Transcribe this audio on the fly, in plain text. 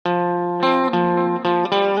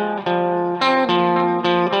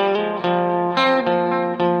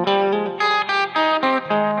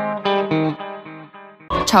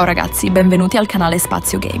Ciao ragazzi, benvenuti al canale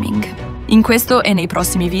Spazio Gaming. In questo e nei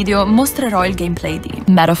prossimi video mostrerò il gameplay di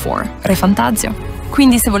Metaphore, ReFantazio.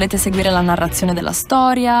 Quindi se volete seguire la narrazione della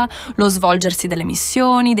storia, lo svolgersi delle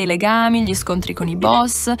missioni, dei legami, gli scontri con i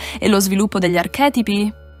boss e lo sviluppo degli archetipi,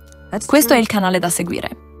 questo è il canale da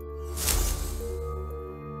seguire.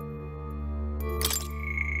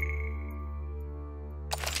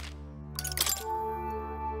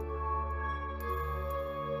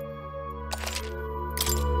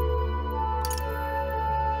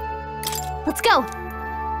 Let's go!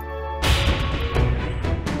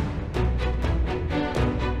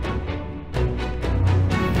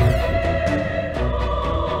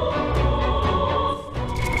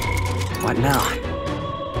 What now?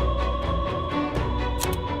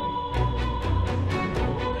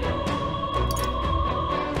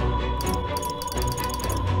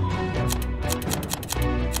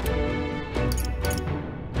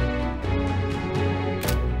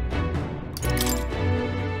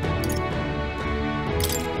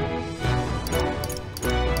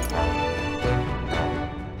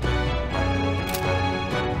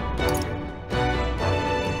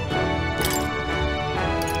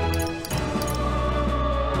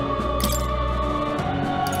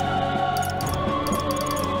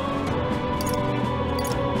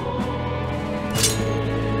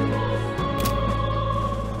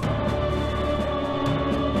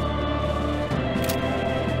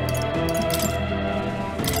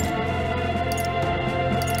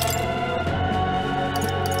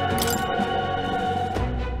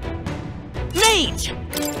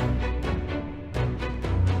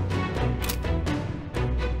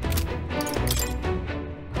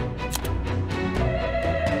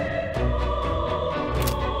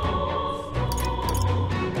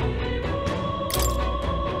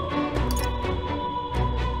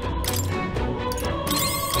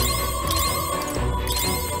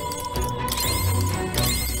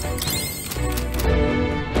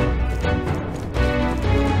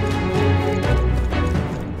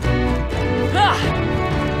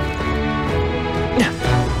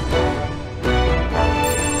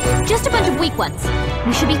 Just a bunch of weak ones.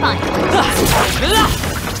 We should be fine.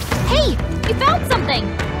 Hey! You found something!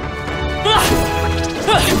 Come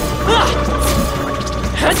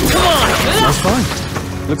on! That's fine.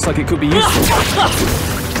 Looks like it could be useful.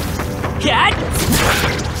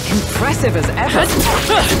 Impressive as ever.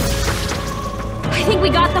 I think we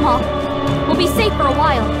got them all. We'll be safe for a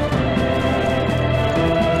while.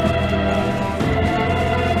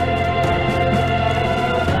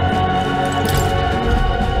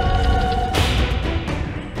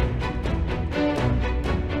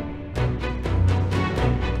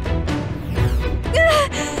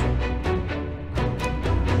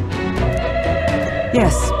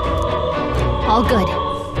 Yes. All good.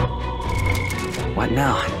 What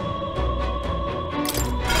now?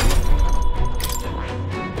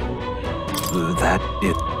 That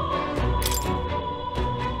it.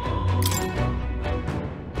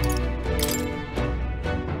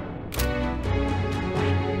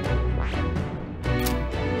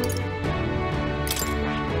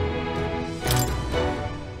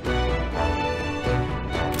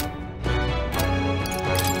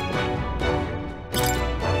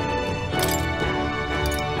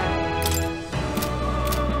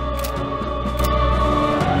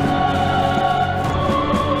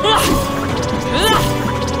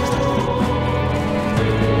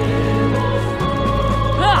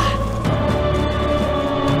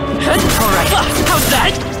 How's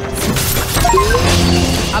that?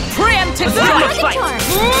 A preemptive fight!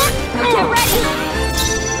 Now get ready!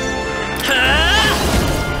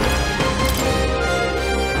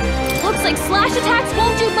 Looks like slash attacks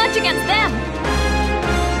won't do much against them!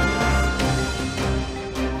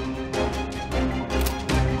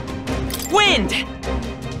 Wind!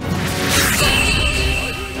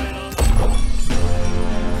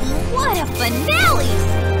 What a finale!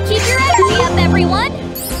 Keep your energy up, everyone!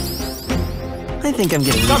 I think I'm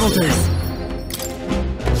getting double this.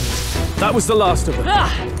 That was the last of them. That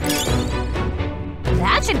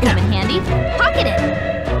should come in handy. Pocket it!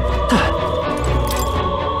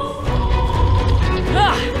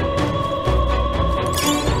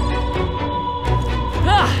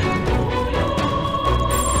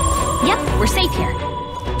 Yep, we're safe here.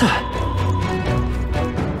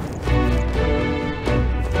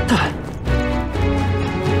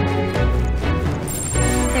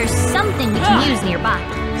 There's something we can use nearby.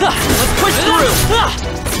 Let's push through!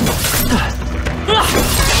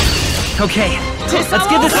 Okay, let's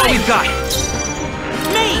give this all we've got.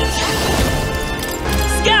 Mage!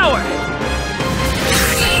 Scour!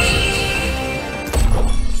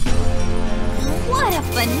 What a a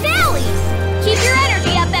finale! Keep your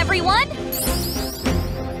energy up, everyone!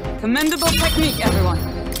 Commendable technique, everyone.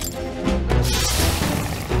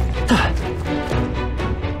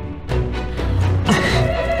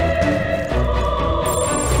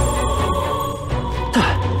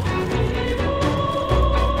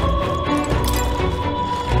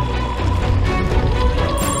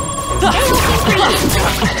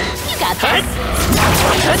 You got this!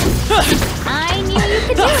 I knew you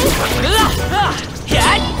could do it!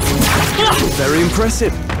 Very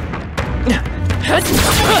impressive.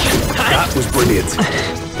 That was brilliant.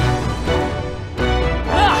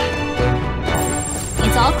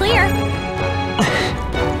 It's all clear.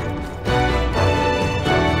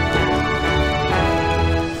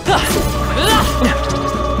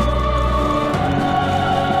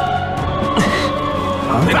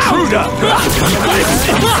 Intruder!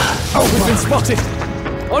 Oh, we've been spotted!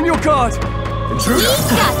 On your guard! Intruder!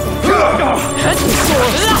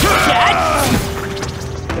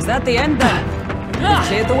 Is that the end then? We've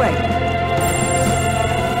cleared the way.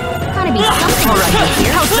 Gotta be something Alright,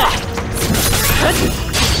 here. how's that?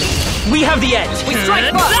 We have the edge! We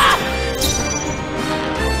strike first!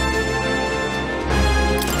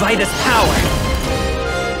 Vitus power!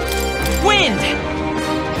 Wind!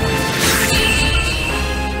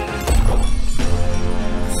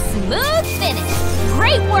 Smooth finish.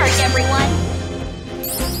 Great work, everyone.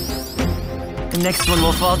 The next one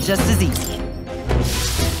will fall just as easy.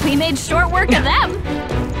 We made short work of them.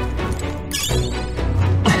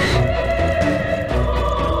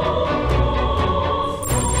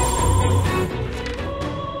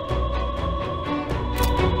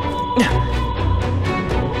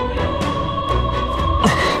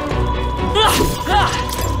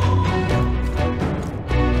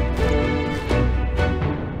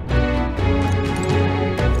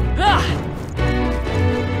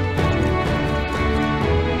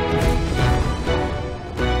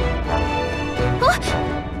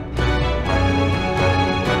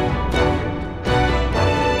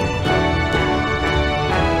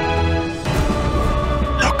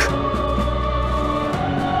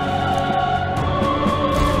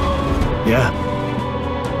 Yeah.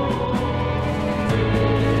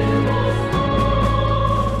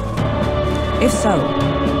 If so,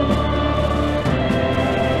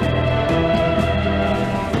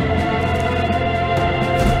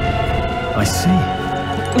 I see.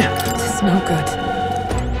 this is no good.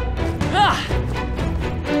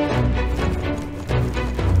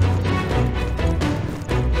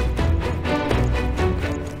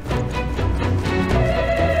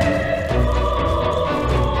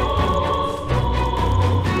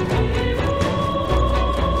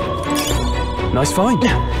 Nice find.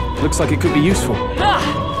 Looks like it could be useful.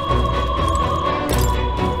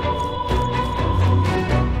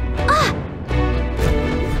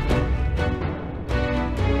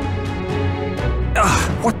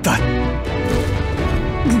 What the?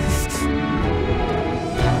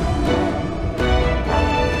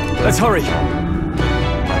 Let's hurry.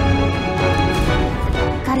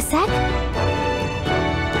 Got a sec?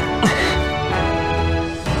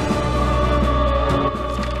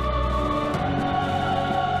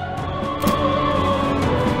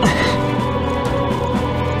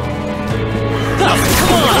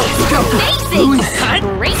 Amazing!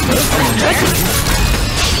 Great!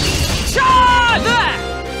 Charge!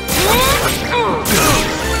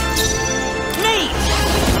 Mate!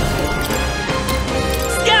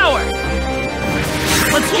 Scour!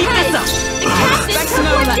 Let's keep this up! The captain took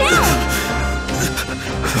one down!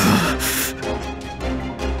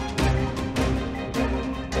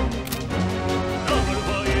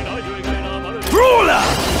 Ruler!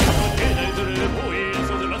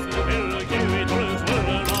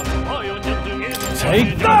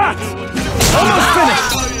 Take that! Almost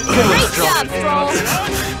finished! Great job, Stroll!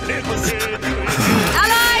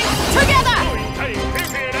 Allies, together!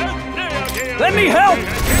 Let me help!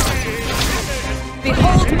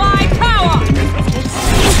 Behold my power!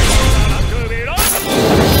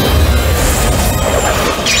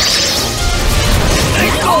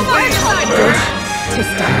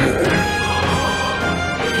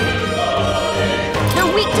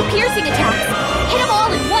 They're weak to piercing attacks. Hit them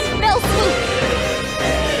all in one fell swoop.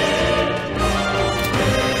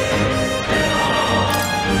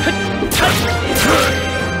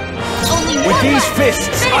 Only With one these left.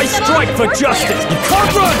 fists, Finish I them strike off for with justice! fire. You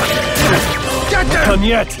can't run! Get Not them! done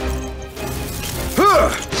yet!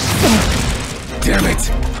 Damn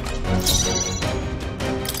it!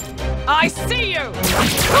 I see you!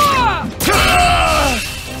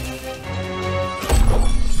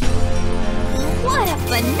 What a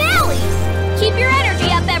finale! Keep your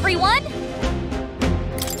energy up, everyone!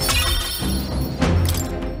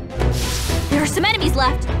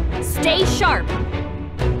 Stay sharp.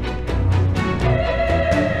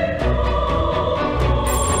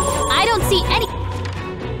 I don't see any...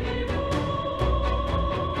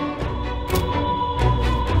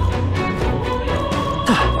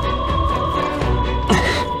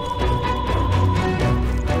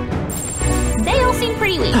 They all seem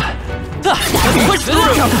pretty weak. Push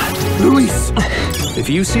through! Luis! If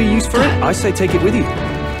you see a use for it, I say take it with you.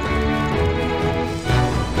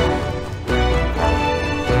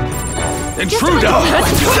 Intruder!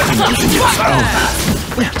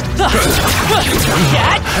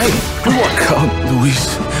 Hey, come,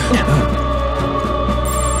 Luis.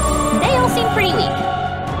 They all seem pretty weak.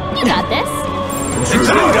 You got this.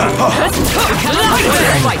 Intruder!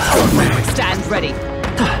 Stand ready.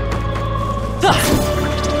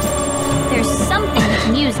 There's something we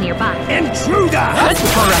can use nearby. Intruder! How's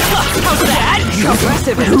that?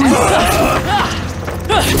 Aggressive.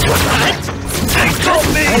 Got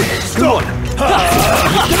me! Stop!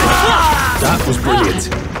 That was brilliant.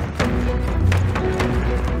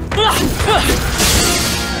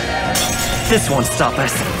 This won't stop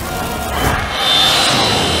us.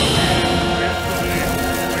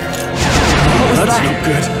 That's not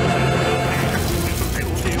good.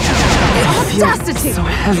 Audacity! So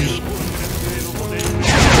heavy.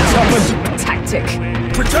 What's happened? Tactic.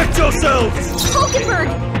 Protect yourselves! Hulkenberg,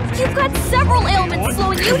 you've got several ailments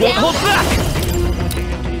slowing you Won't down. hold back!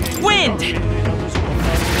 Wind!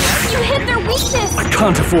 You hit their weakness. I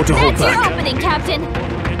can't afford to hold That's your back. opening, Captain.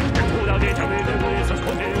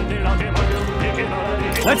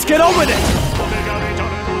 Let's get on with it!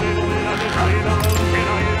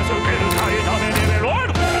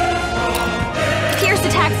 Pierce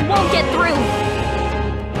attacks won't get through.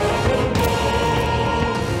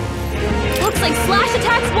 Looks like slash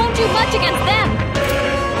attacks won't do much against them.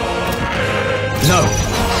 No.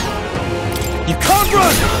 You can't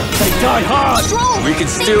run! They die hard! Droll, We can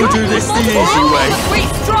they still got do you this the multiple easy times. way. We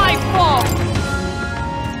strive for!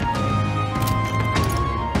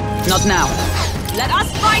 Not now. Let us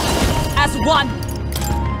fight as one!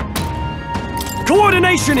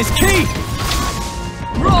 Coordination is key!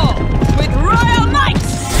 Roar with royal might!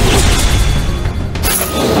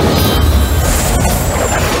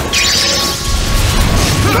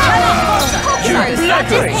 Hulkenberg's got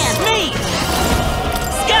this hand. Sneeze!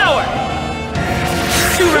 Scour!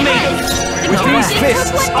 Two remaining! With these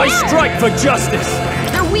fists, I strike for justice!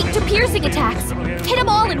 They're weak to piercing attacks. Hit them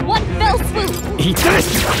all in one fell swoop. Eat this!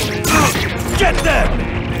 Get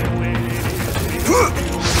them!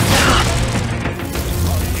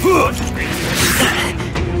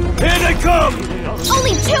 Here they come!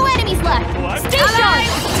 Only 2 enemies left. Stay sharp.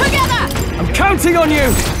 Together! I'm counting on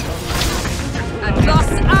you! And thus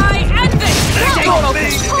I end this!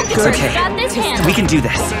 Hulkenberg's got this hand. We can do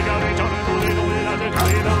this.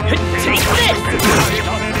 Take this!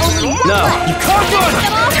 Only one No, left. you can't run!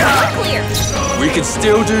 Them off. We're clear. We can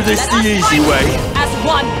still do this Let the us easy fight way. as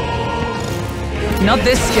one! Not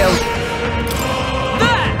this skill.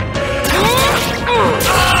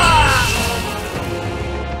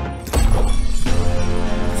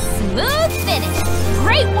 Smooth finish.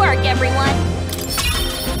 Great work, everyone.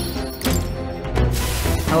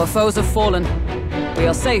 Our foes have fallen. We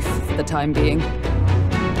are safe for the time being.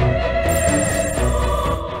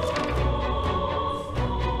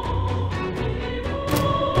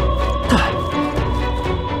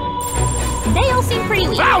 They all seem pretty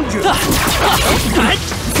weak. Found you!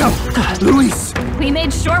 Go, Luis! We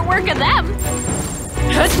made short work of them.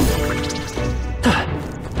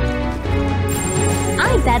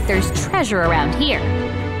 I bet there's treasure around here.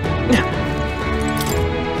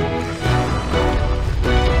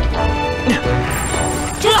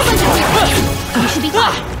 Just a bunch of weak. We should be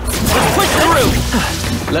fine. Let's push through!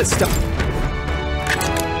 Let's stop.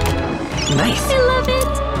 Nice. I love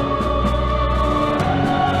it.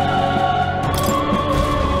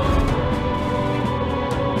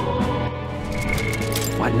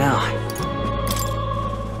 What now?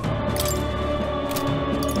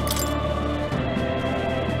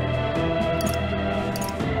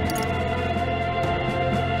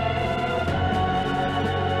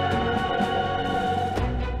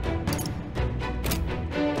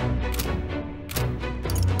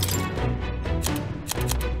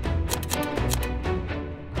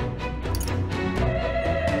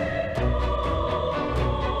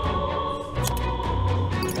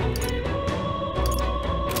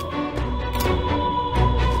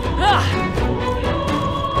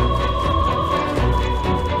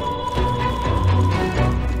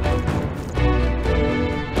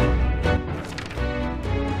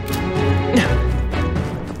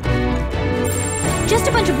 Just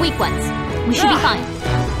a bunch of weak ones. We should be fine.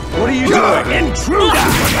 Intruder!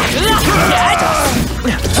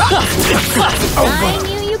 I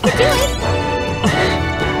knew you could do it!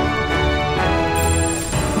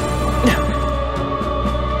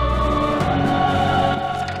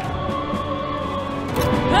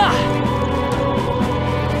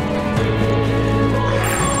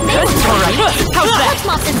 How's that? Let's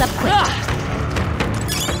mop this up quick.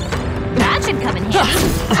 That should come in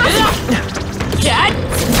handy.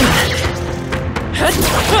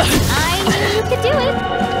 I knew you could do it.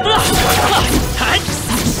 Such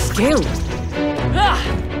skill.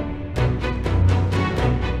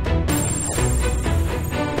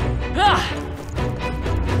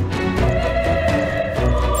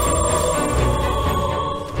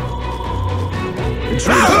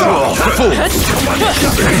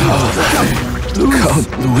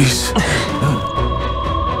 Luis.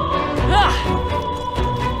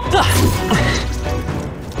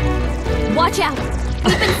 Watch out!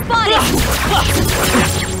 We've been spotted!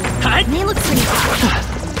 They look pretty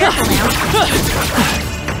tough. Careful now.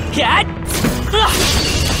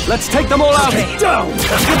 Let's take them all out. Down.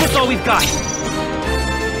 Let's give this all we've got.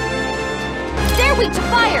 They're weak to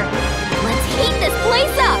fire. Let's heat this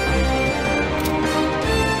place up.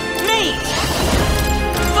 Mate!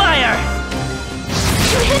 Fire!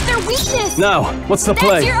 You hit their weakness. Now, what's the That's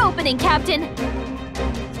play? your opening, Captain.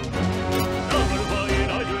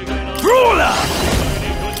 Brawler!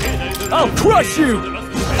 I'll crush you!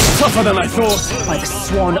 Tougher than I thought. Like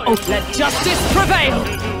sworn oath, let justice prevail!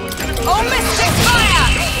 Oh, mystic fire!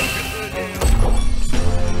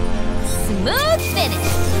 Smooth finish.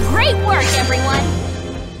 Great work, everyone.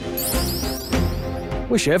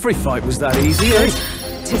 Wish every fight was that easy, eh?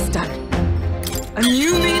 Tis done. A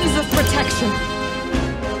new means of protection.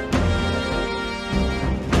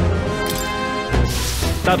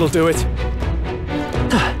 That'll do it.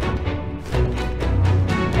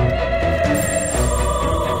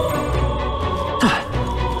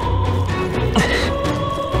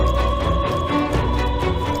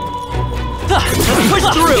 Push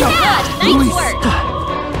through! Yeah, nice work.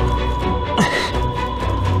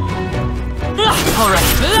 Alright,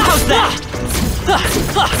 how's that?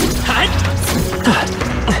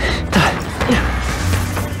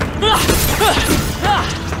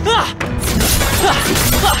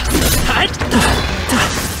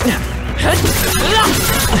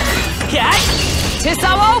 Tis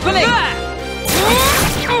our opening!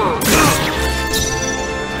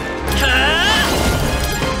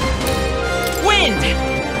 Wind!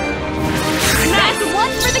 That's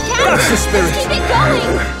one for the Captain. That's the spirit. Keep it going.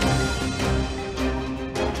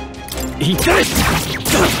 Eat this!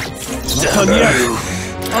 Not done yet.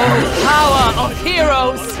 Oh, power of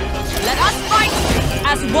heroes! Let us fight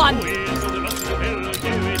as one!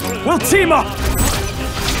 We'll team up!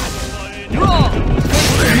 Raw!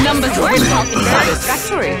 Numbers were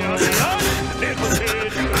satisfactory.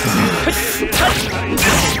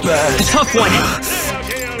 A tough one!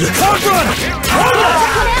 You can't run! Hold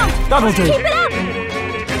it! That'll do. Keep it up.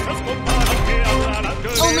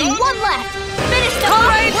 Only one left. Finish the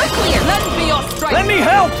fight. We're clear. Lend me your strength! Let me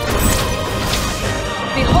help!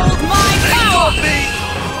 Behold my power!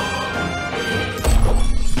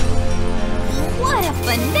 What a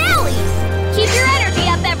finale! Keep your energy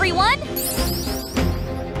up, everyone.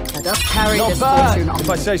 Let us carry Not this bad, fortune on. if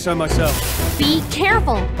I say so myself. Be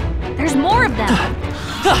careful. There's more of them.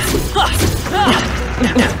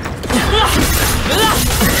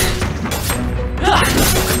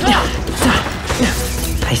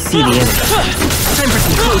 I see the enemy. Time for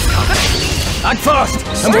some close combat. Act fast,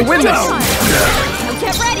 and we'll win this! So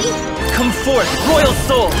get ready. Come forth, royal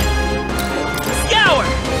soul! Scour!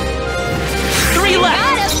 3 Got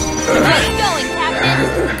left! him. Nice going, Captain.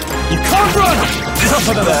 You can't run!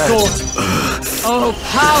 Tougher than I thought. Oh,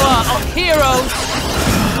 power of heroes!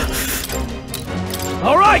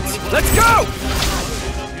 All right, let's go!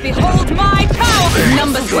 Behold my power!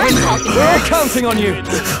 Numbers were We're all counting on you.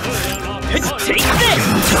 Take this!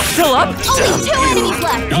 Still up? Only 2 enemies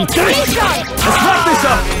left. Eat this! He's got it. Let's wrap this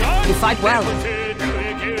up! You fight well.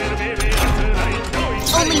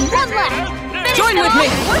 Only 1 left. Finish Join them with off. me.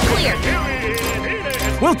 We're clear.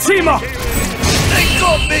 We'll team up! They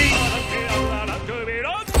got me!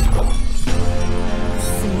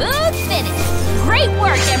 Smooth finish. Great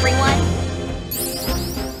work, everyone.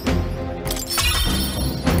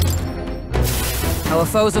 Our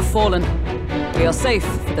foes have fallen. We are safe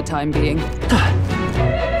for the time being.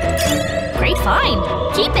 Great find.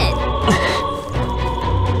 Keep it.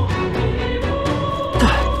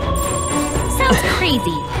 Sounds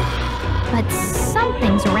crazy, but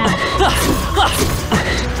something's around.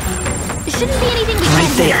 Shouldn't be anything we Right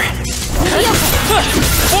can't there. do.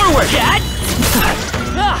 Forward!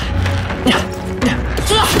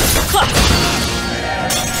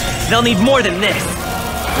 They'll need more than this.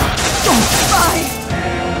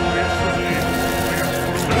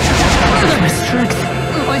 My strength.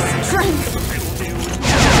 My strength.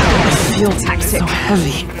 I feel tactic. So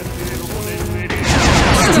heavy.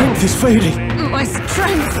 Strength is fading. My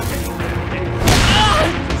strength.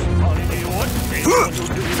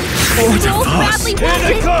 Joel's badly Here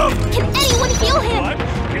they wounded. come! Can anyone heal him?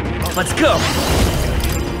 Let's go.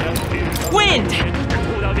 Wind.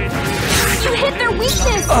 You hit their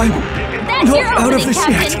weakness. I'm That's not your out of opening, this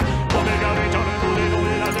Captain. yet.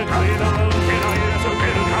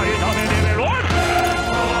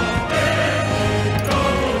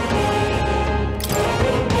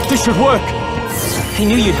 This should work. I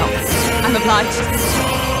knew you'd help. I'm obliged.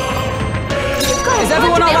 You've got a Is bunch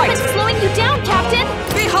everyone of all right? elements slowing you down, Captain.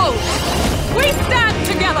 Behold, we stand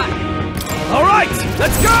together. All right,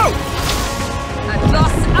 let's go! And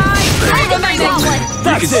thus I I got one.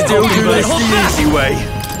 That's it, still dude. do That's this the the easy way.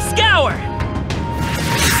 Scour.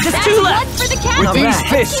 Just That's two one left. for the With Captain. these Keep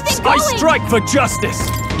fists, it I going. strike for justice.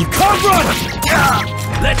 You can't run.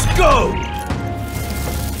 Let's go.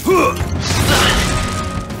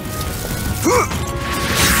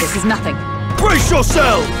 This is nothing. Brace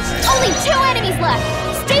yourselves. Only 2 enemies left.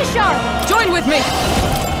 Stay sharp. Join with me.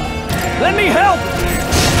 Let me help.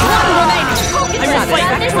 One remaining. Focus I'm on just like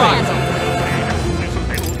Saturn's that land.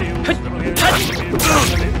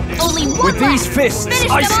 Only one With these left. fists, Finish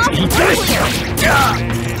I them off. clear.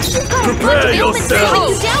 You've got a Prepare bunch of ailments yourself. slowing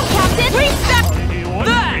you down, Captain. We step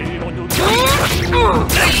there.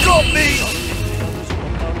 They got me.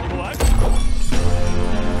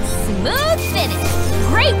 Smooth finish.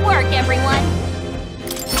 Great work, everyone.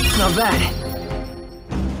 Not bad.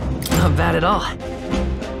 Not bad at all.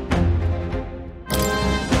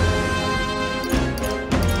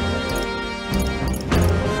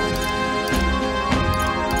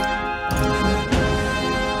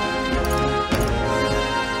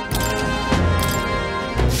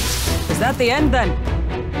 Is that the end then?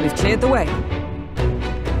 We've cleared the way.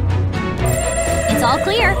 It's all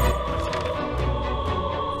clear.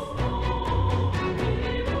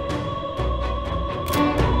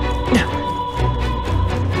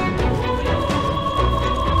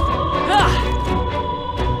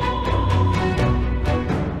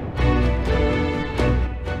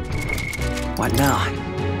 What now?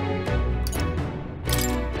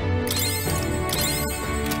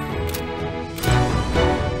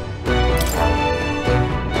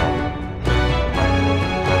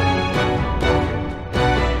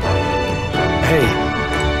 Hey,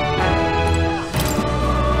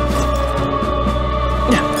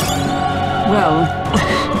 Well,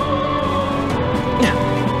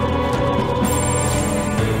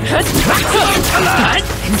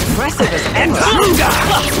 impressive as ever.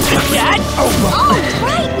 All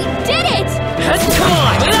right, we did it.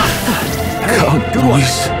 can't do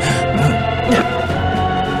this.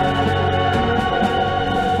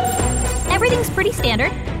 Everything's pretty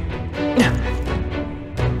standard.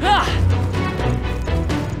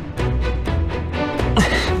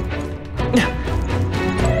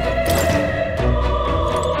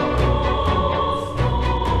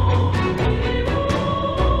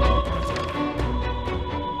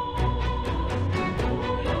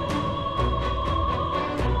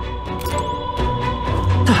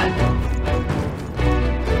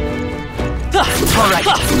 All right.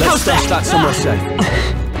 Let's stash that somewhere safe.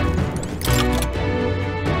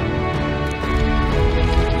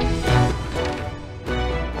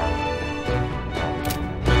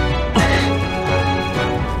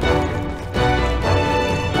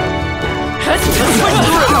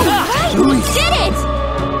 Right, we did it.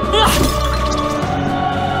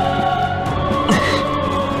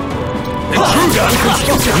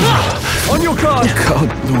 On your guard.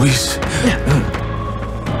 Can't, Luis.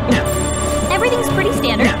 Everything's pretty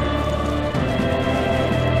standard.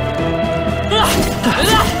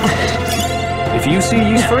 If you see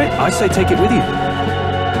use for it, I say take it with you.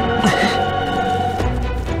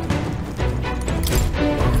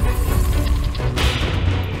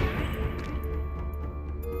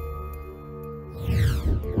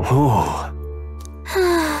 Ooh.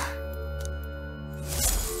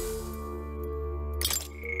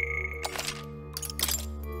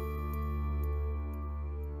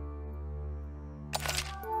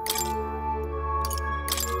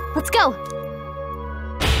 Let's go.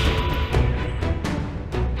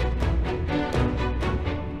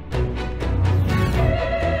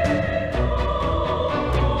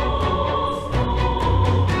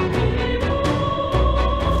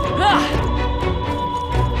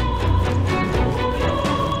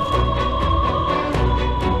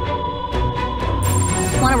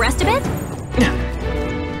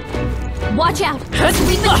 Watch out! We've been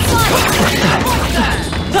spotted!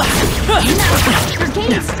 You're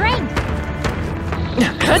gaining strength!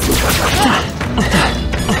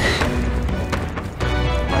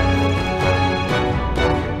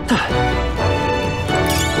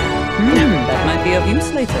 That might be of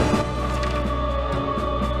use later.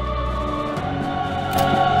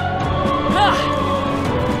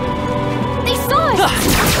 They saw us!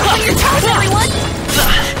 On your toes, everyone!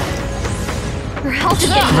 Your health is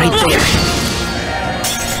getting Right low. there.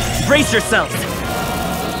 Brace yourselves.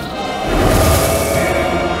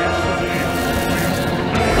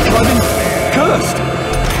 I'm cursed!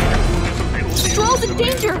 Stroll's in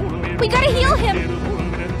danger! We gotta heal him!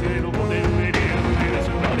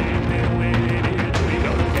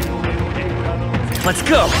 Let's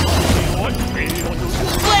go.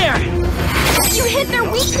 Flare! You hit their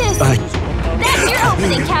weakness! That's your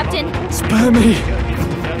opening, Captain! Spare me!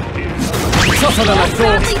 Tougher than I He's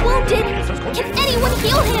thought! badly wounded! Can anyone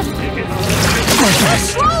heal him?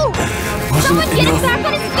 Stroll! Someone get him back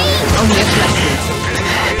on his feet!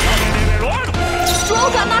 Stroll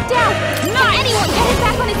got knocked out! Can anyone get him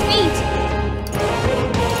back on his feet?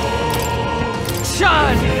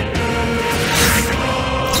 Charge!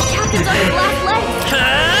 The captain's on his last leg!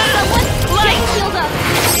 Someone get him healed up!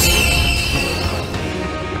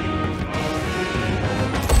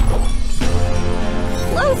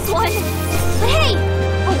 Close one! But hey!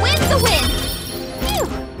 A win's a win! Phew!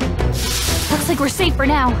 Looks like we're safe for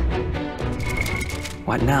now.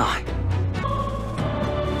 What now?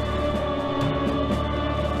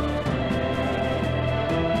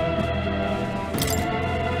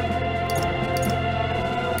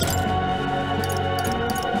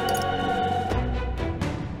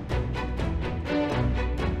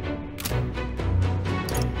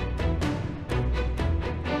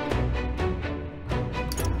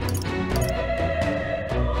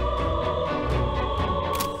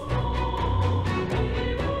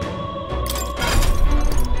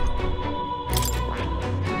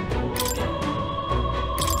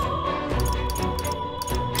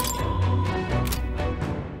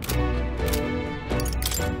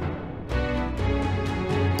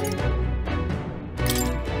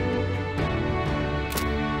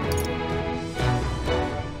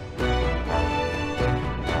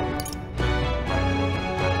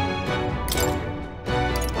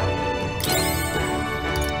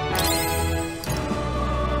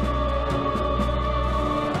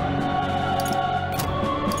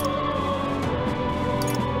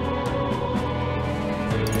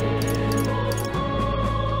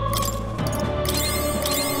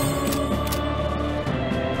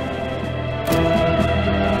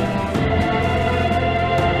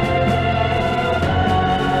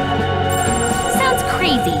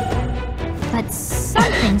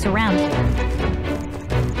 Around here.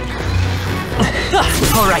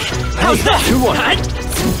 All right. How's that? Who won?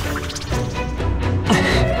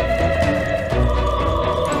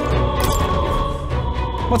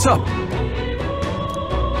 What's up?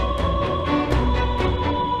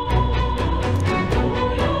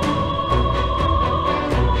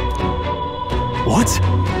 What?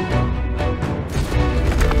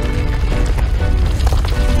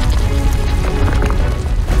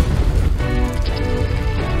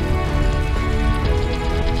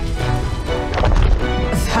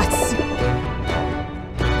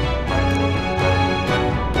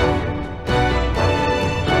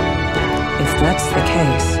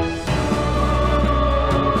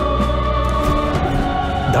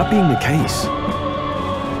 That being the case,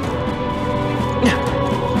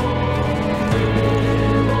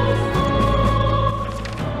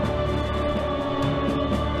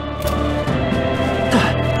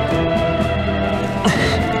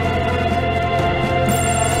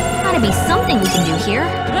 gotta be something we can do here.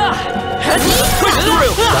 Push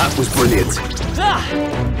through! that was brilliant.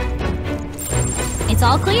 It's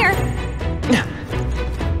all clear.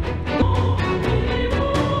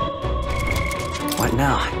 What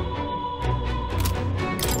now?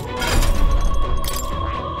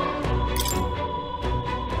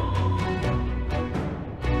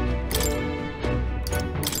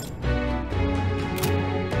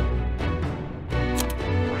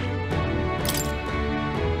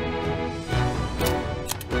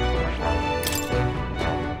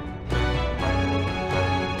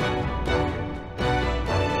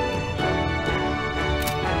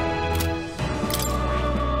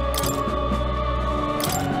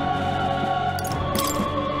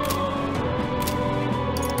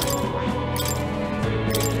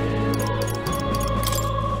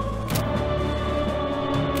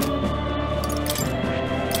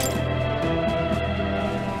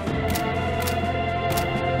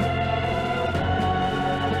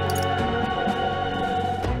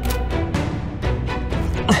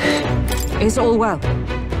 Is all well?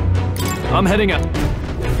 I'm heading up.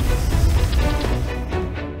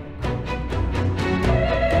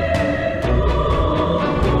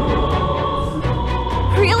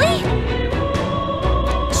 Really?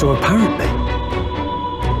 So apparently...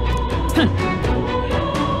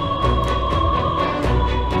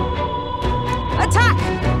 Attack!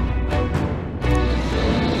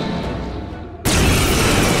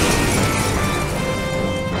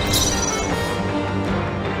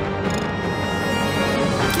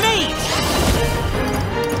 Mate!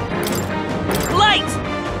 Light!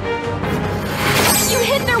 You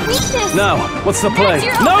hit their weakness! Now, what's the play? That's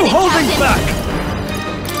your No opening, holding Captain. back!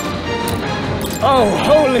 Oh,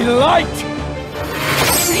 holy light!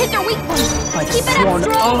 You hit their weak point! I've Keep it up, sworn-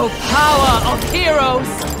 Stroll! Oh, power of heroes!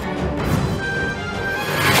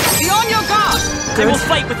 Be on your guard! I will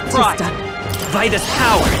fight with pride. By this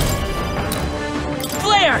power.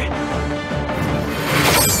 Flare!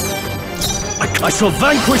 I shall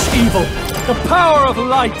vanquish evil! The power of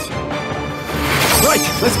light! Right,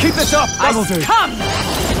 let's keep this up! That'll do! Come!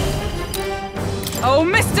 Oh,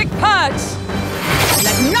 mystic purge!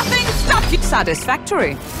 Let nothing stop you!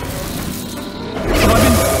 Satisfactory. I've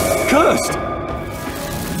been cursed!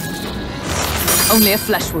 Only a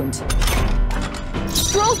flesh wound.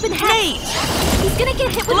 Stroll's been hacked! He's gonna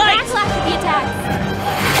get hit with Light. backlash of the attacks!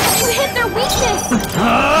 You hit their weakness!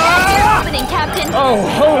 That's your opening, Captain! Oh,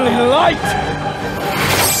 holy light!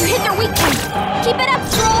 You hit their weak point! Keep it up,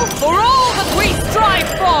 Stroll! For all that we strive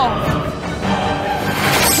for!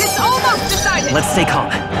 It's almost decided! Let's stay calm.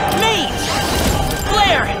 Mate!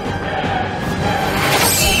 Flare!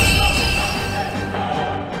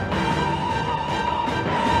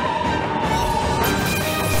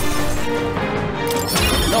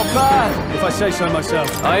 Not bad, if I say so myself.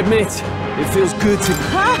 I admit, it feels good to...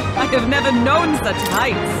 Ha! I have never known such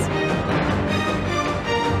heights!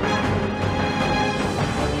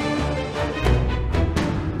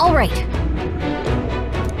 All right.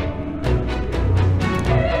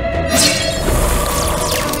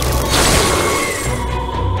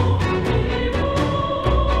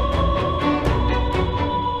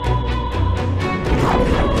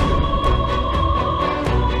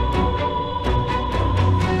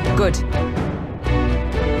 Good.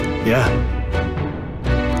 Yeah.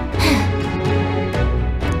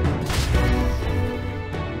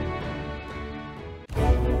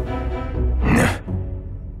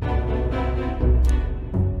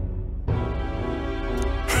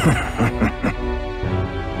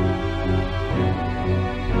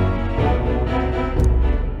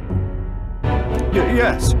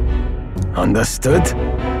 Yes. Understood.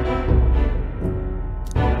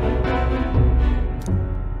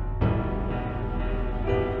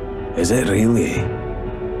 Is it really?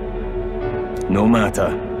 No matter.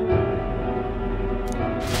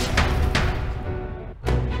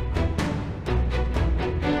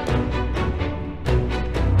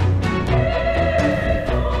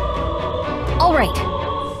 All right.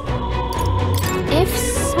 If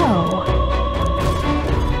so...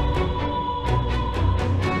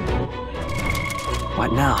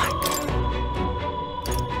 What now?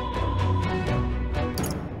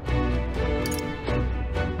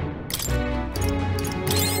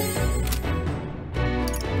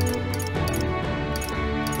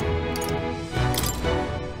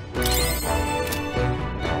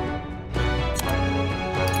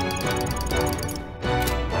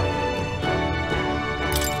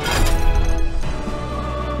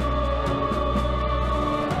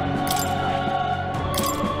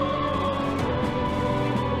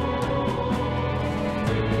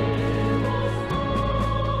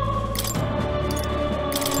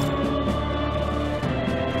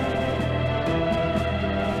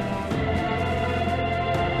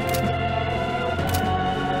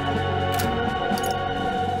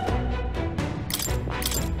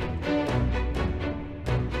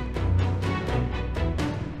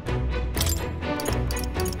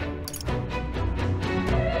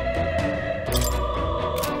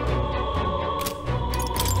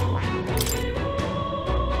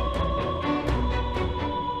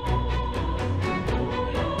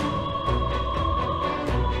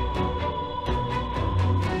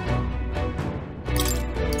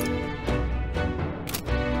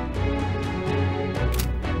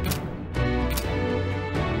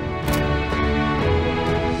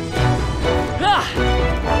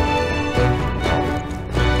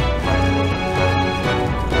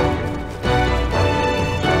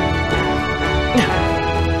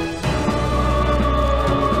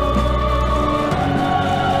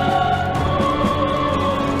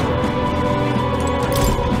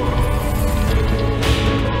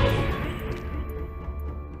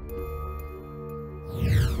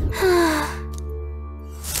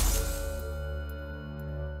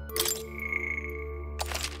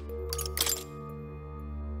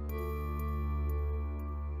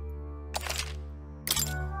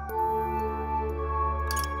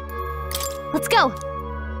 Let's go.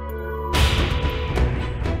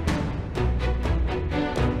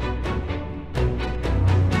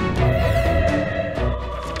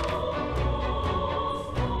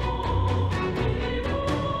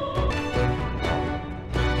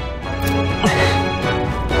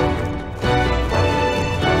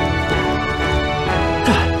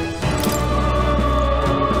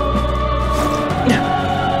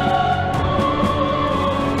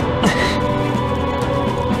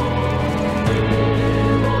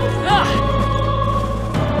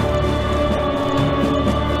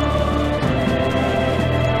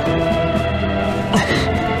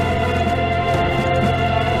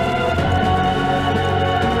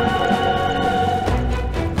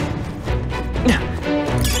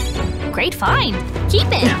 Great find. Keep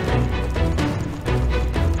it.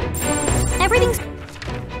 Everything's...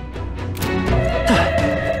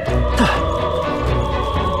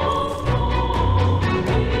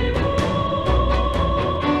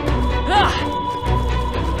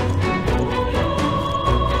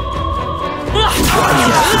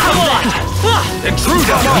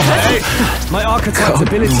 Intruder! Hey! My archetype's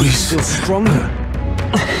abilities feel stronger.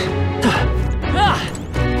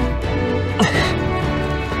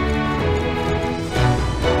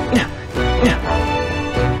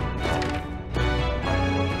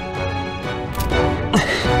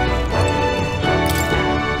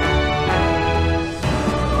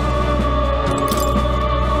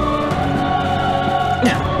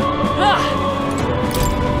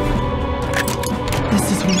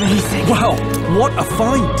 Wow, what a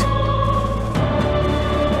find!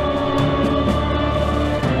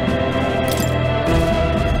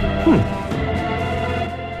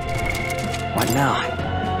 What now?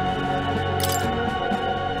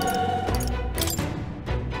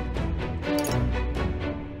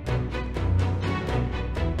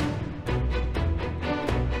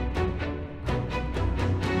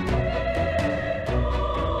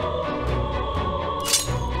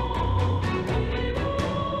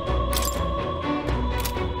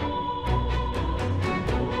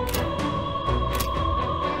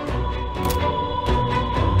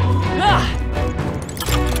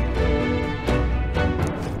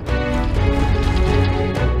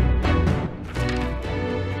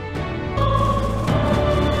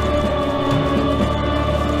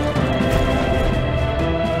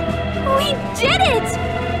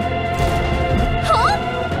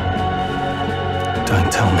 Don't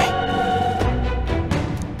tell me.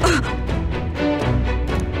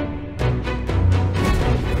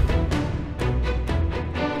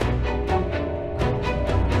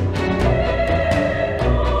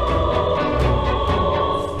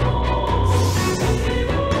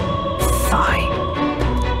 Fine.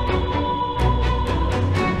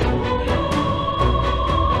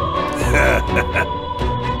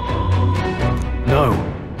 No.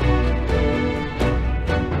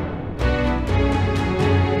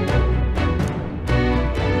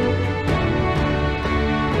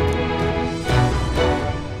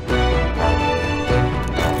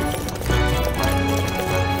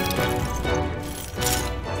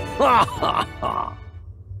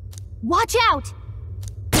 Watch out!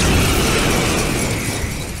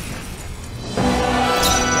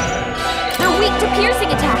 They're weak to piercing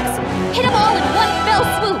attacks. Hit them all in one fell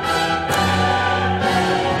swoop.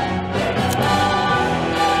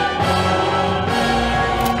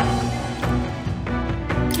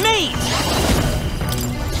 Meet!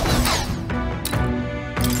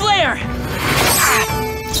 Flare!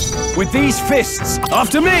 With these fists,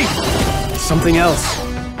 after me! Something else.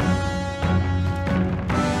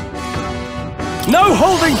 No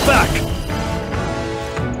holding back!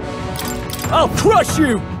 I'll crush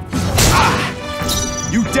you!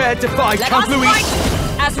 Ah! You dare defy Count Louis? Let us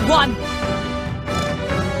fight as one!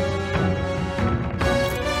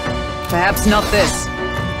 Perhaps not this.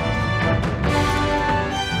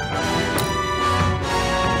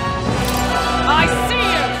 I see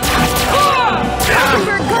you!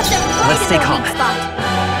 You're got them right Let's in stay their calm. weak spot.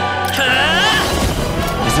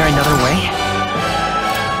 Is there another way?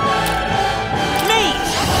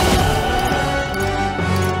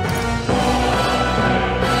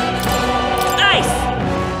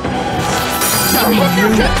 You hit their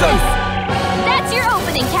weakness! That's your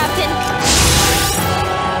opening, Captain!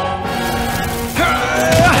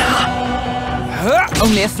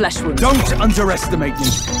 Only a flesh wound. Don't underestimate me.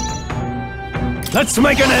 Let's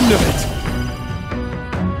make an end of it.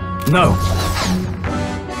 No.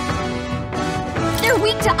 They're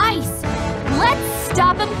weak to ice. Let's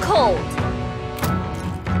stop them cold.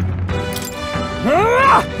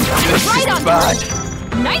 This Right is on bad.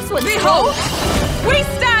 time. Nice one, Behold! We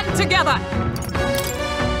stand together!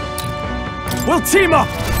 We'll team up!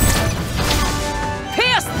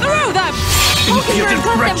 Pierce through them! Impudent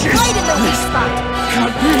got them right in the weak spot.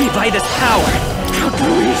 Can't breathe by this power. Count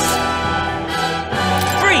Louise!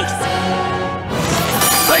 Freeze!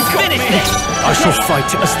 Finish this! I shall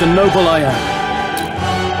fight as the noble I am.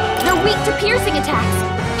 They're weak to piercing attacks.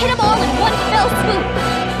 Hit them all in one fell swoop.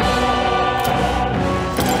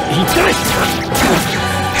 Eat it!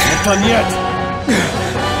 Not done yet!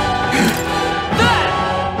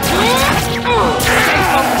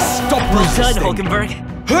 Stop Done, resisting! Hulkenberg.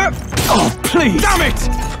 Oh, please! Damn it!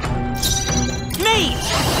 Mage!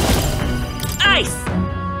 Ice!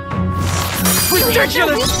 Their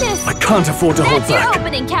weakness. I can't afford to hold That's your back.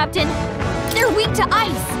 opening, Captain. They're weak to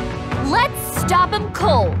ice. Let's stop them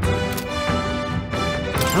cold.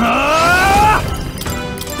 Ah!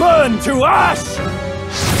 Burn to ash!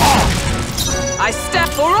 I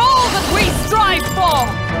stand for all that we strive for!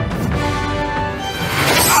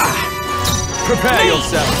 Prepare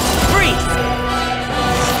yourself. Freeze!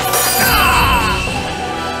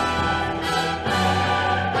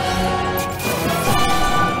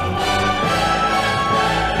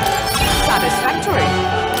 Satisfactory.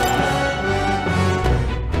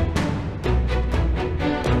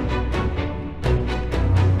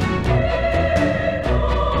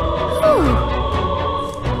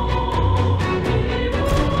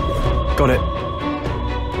 Got it.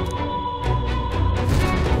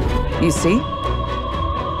 You see?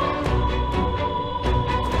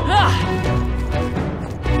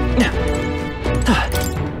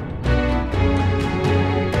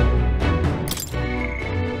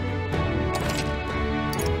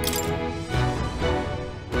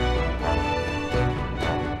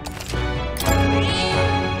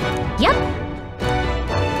 Yep.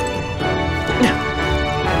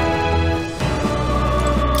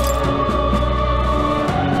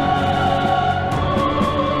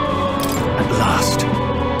 At last.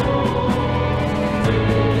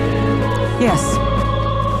 Yes.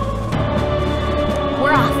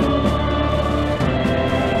 We're off.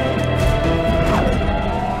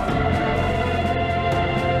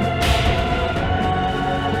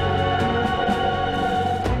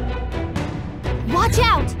 Watch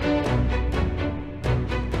out!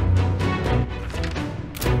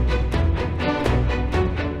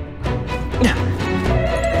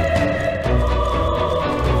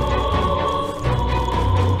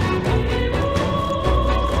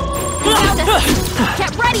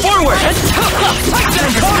 Get ready! Forward!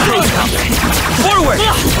 Forward!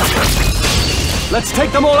 Let's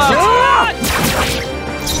take them all out!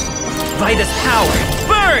 By this power,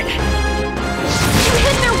 burn! You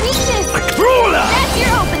hit their weakness! Ruler! That's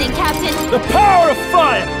your opening, Captain! The power of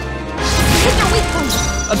fire! Hit their weak point! Keep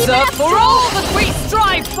it Observe up for strong. all that we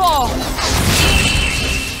strive for!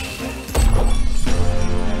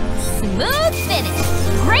 Smooth finish!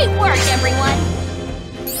 Great work, everyone!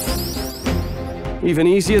 Even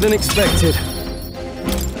easier than expected.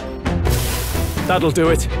 That'll do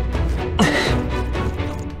it.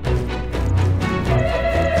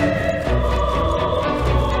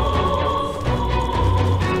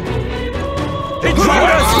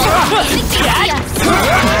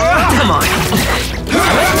 Come on!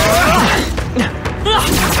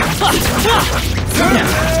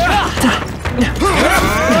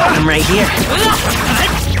 I'm right here.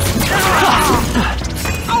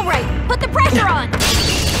 All right, put the pressure on!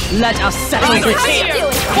 Let us settle How this. you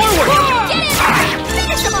doing? Forward! Get in there!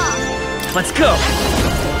 Finish them off! Let's go!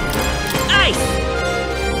 Ice!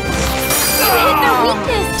 You hit their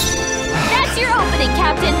weakness! That's your opening,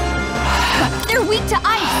 Captain! They're weak to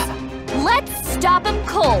ice! Let's stop them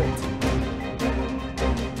cold!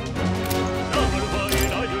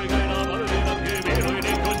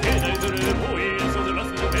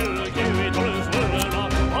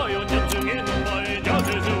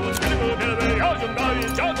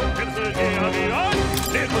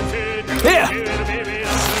 Here!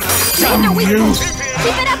 Hit their weakness!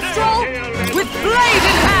 Keep it up, Stroll! With blade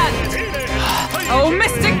in hand! Oh,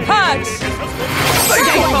 mystic purge!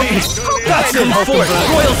 That's it, Forward,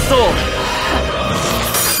 royal soul!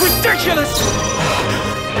 Ridiculous!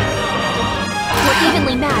 We're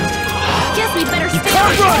evenly matched. Guess we better stay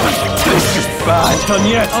Can't on run! This is bad. Not done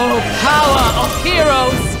yet. Oh, power of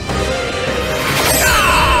heroes!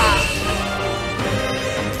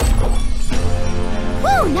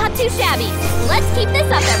 Woo, not too shabby. Let's keep this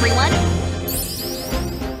up, everyone.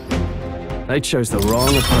 They chose the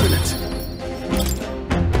wrong opponent.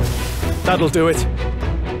 That'll do it.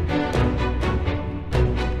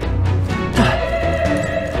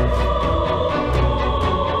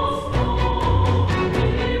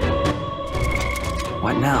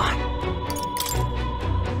 What now?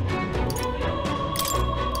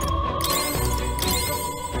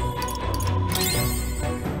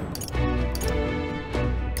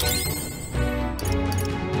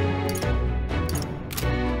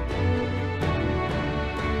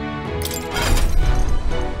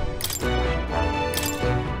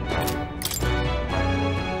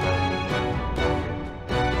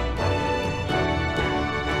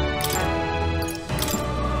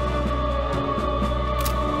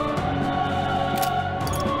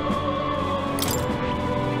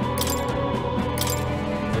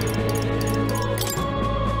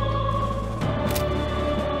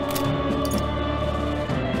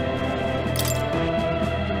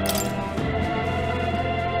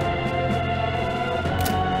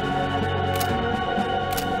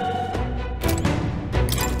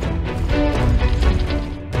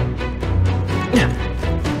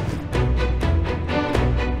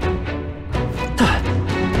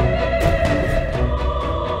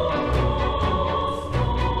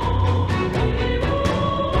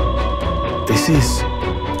 This is...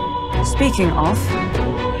 Speaking of...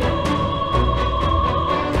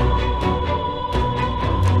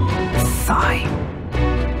 Thigh.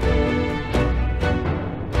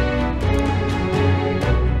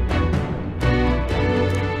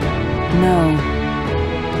 No.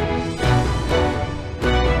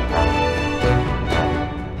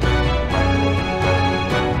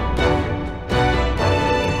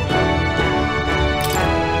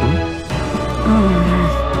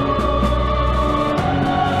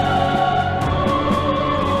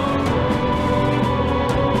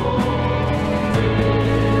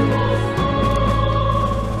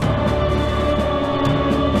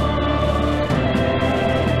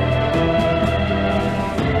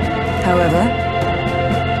 However,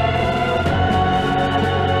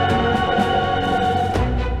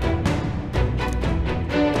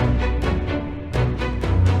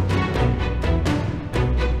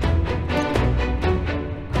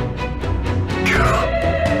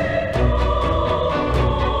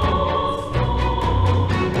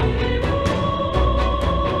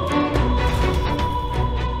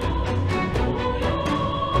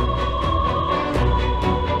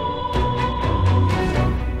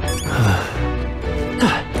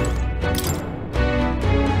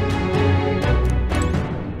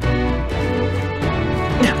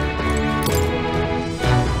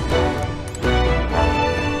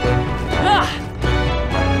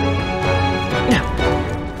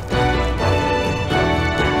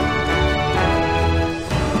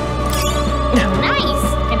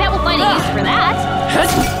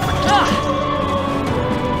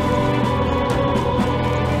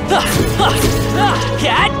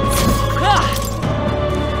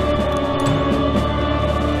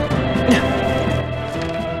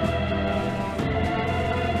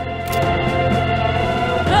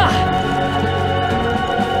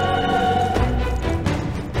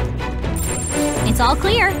 it's all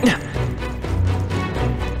clear.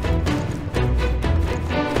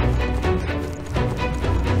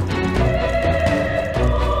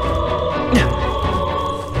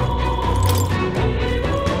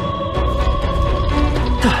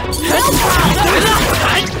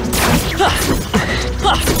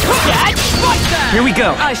 Here we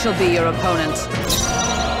go. I shall be your opponent.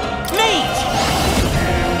 Meet!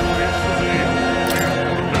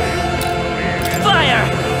 Fire!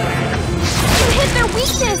 You hit their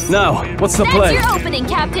weakness! Now, what's the That's play? your opening,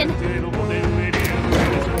 Captain!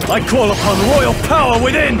 I call upon royal power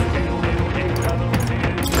within!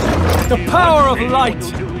 The power of light!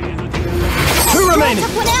 Two remaining!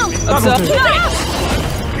 Took one out! That'll do. Keep it up!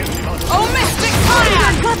 Oh, mystic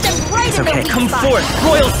fire! Got them right It's in their okay, weak come spot. forth,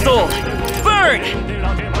 royal soul! Burn!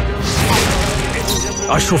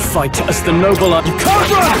 I shall fight as the noble art. You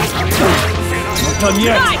can't run! Not done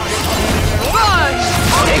yet! Run!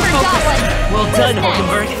 Oliver got one. Well done,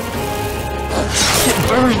 Hulkenberg. It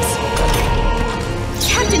burns.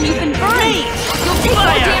 Captain, you've been burned! You'll take more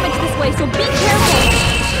Fire! damage this way, so be careful!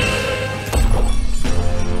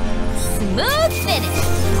 Smooth finish!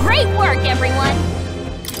 Great work, everyone!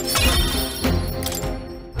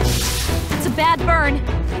 It's a bad burn.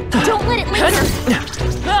 Don't let it linger!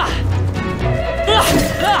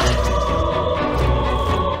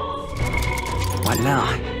 What now?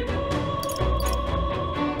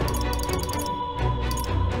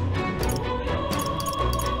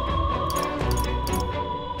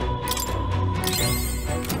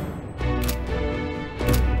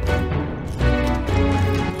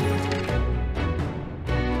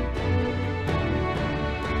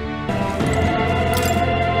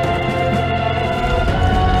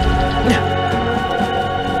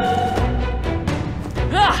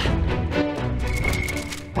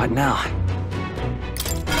 What now?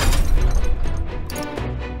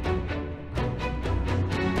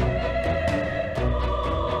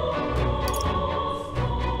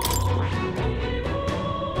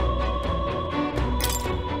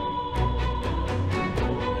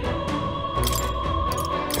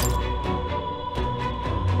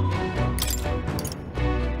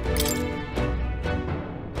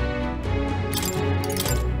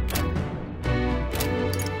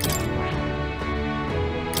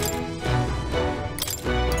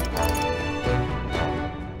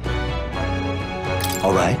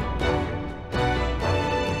 All right.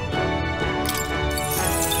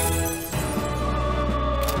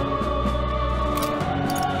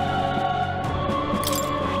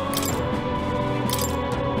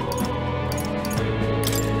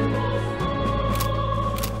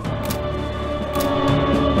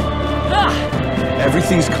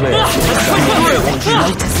 Everything's clear. I'll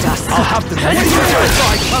have them.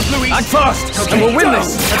 Act fast, and we'll win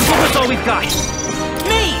this. Let's give us all we've got.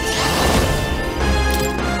 Meet!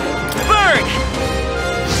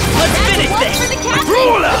 One anything! for the captain!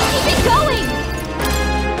 Ruler! Keep it going!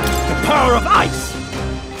 The power of ice!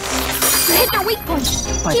 Hit their weak point!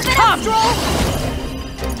 By Keep the it up, tongue. Stroll!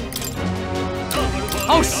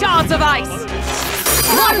 Oh, shards of ice!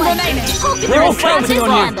 One remaining! Hulk They're all and Captain counting on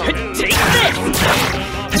you! handle. Take this!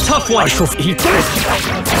 A tough one. I shall eat this!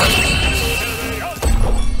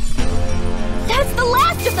 That's the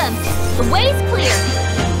last of them! The way's clear!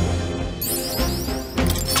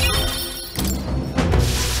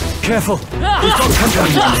 Careful! We've got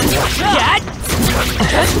company!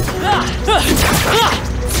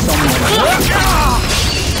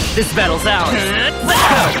 This battle's ours. Let's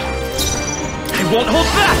go! I won't hold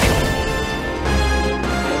back!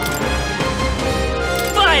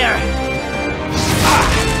 Fire!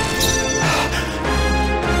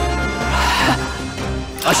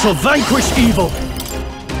 I shall vanquish evil!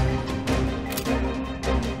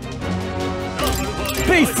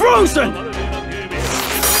 Be frozen!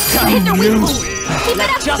 Hit their weak point! Keep it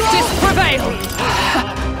up, Justice Stroll! prevail!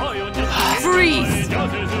 Freeze!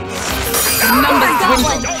 Numbers got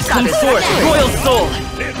dwindle. one! Come forth, royal soul!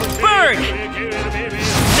 Burn!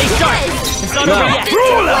 Stay sharp! It's not over yet!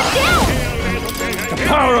 Ruler! One down! The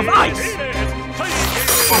power of ice!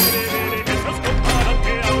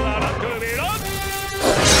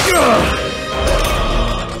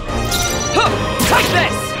 Take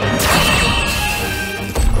this!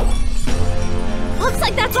 Looks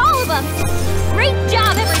like that's all of them! Great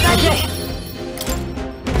job, everybody!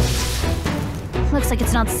 Looks like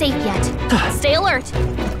it's not safe yet. Stay alert! Come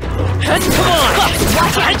on!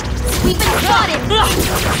 Watch out! We've been spotted!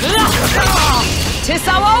 Tis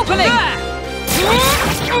our opening!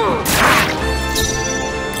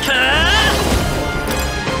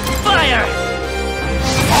 Fire!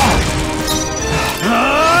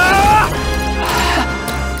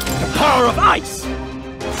 The power of ice!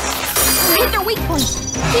 Hit their weak point!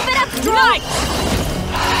 Keep it up, Stroll! Night!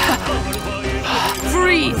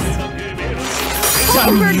 Freeze!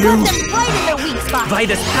 Hulkenberg got them right in their weak spot! By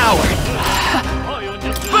this power!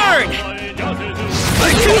 Burn!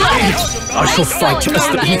 I shall fight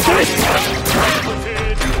just to eat this!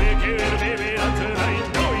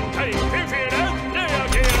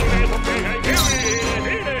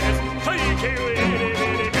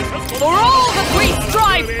 For all that we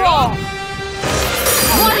strive for!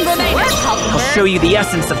 One remaining! I'll show you the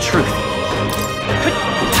essence of truth.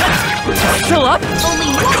 Still up? Only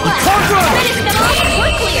one left! Finish them off!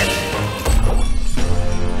 We're clear!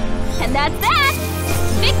 And that's that!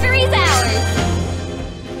 Victory's ours!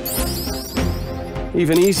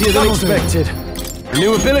 Even easier than expected. A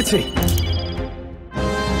new ability.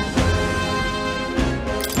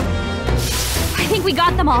 I think we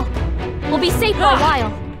got them all. We'll be safe for a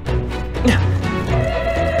while.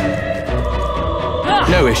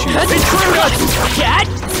 No issues. Cat!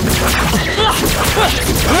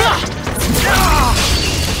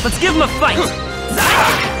 Let's give him a fight!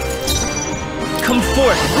 Come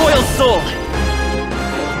forth, royal soul!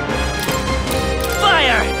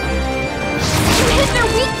 Fire! Hit their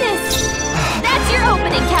weakness! That's your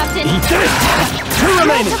opening, Captain! Eat this! Two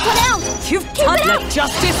remaining! Took one out! You've Keep it let up!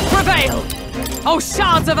 justice prevail! Oh,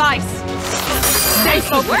 shards of ice! Nice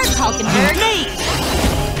work, Hulkenberg!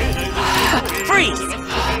 Freeze!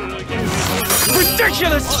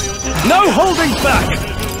 Ridiculous! No holding back!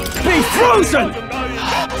 Be frozen!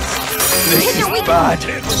 This Hit is their weak bad.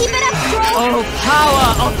 point! Keep it up, Stroll! Oh, power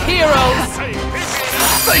of heroes!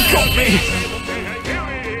 They got me!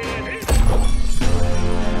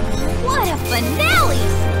 What a finale!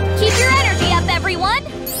 Keep your energy up, everyone!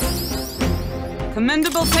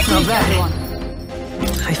 Commendable technique, everyone.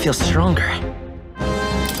 I feel stronger.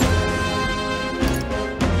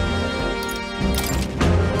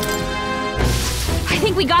 I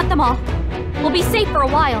think we got them all. We'll be safe for a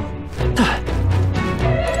while.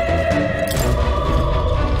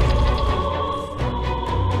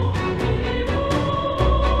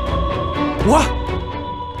 What?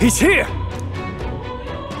 He's here!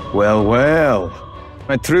 Well, well.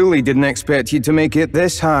 I truly didn't expect you to make it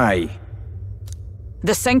this high.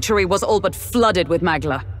 The sanctuary was all but flooded with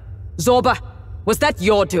Magla. Zorba, was that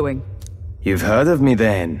your doing? You've heard of me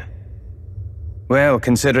then? Well,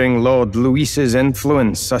 considering Lord Luis's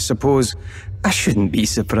influence, I suppose I shouldn't be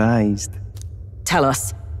surprised. Tell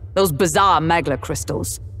us, those bizarre Magla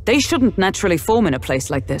crystals, they shouldn't naturally form in a place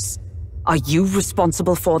like this. Are you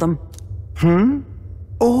responsible for them?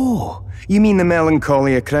 Oh, you mean the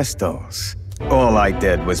Melancholia crystals? All I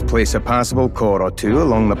did was place a passable core or two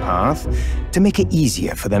along the path to make it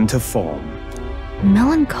easier for them to form.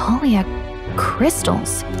 Melancholia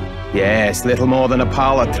Crystals? Yes, little more than a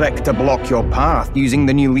parlor trick to block your path using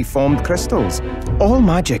the newly formed crystals. All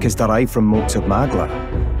magic is derived from motes of magla.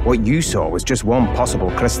 What you saw was just one possible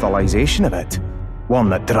crystallization of it. One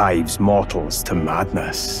that drives mortals to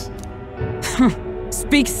madness.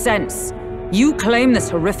 Speak sense. You claim this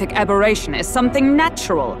horrific aberration is something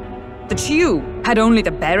natural. That you had only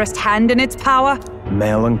the barest hand in its power?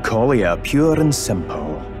 Melancholia, pure and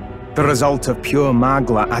simple. The result of pure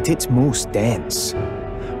magla at its most dense.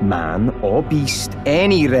 Man or beast,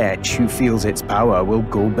 any wretch who feels its power will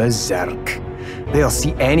go berserk. They'll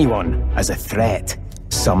see anyone as a threat.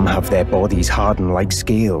 Some have their bodies harden like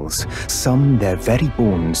scales. Some their very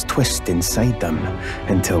bones twist inside them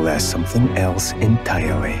until there's something else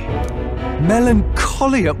entirely.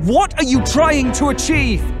 Melancholia? What are you trying to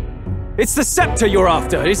achieve? It's the scepter you're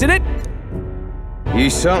after, isn't it? You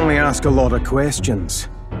certainly ask a lot of questions.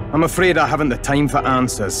 I'm afraid I haven't the time for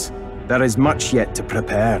answers. There is much yet to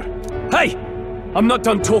prepare. Hey! I'm not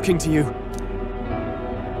done talking to you.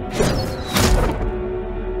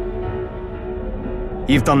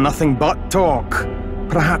 You've done nothing but talk.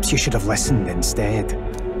 Perhaps you should have listened instead.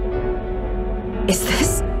 Is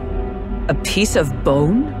this a piece of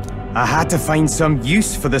bone? I had to find some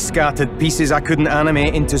use for the scattered pieces I couldn't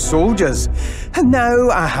animate into soldiers. And now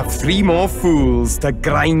I have 3 more fools to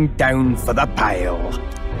grind down for the pile.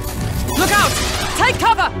 Look out! Take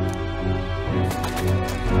cover!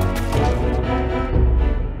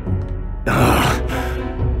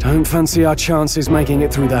 Don't fancy our chances making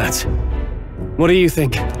it through that. What do you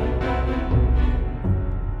think?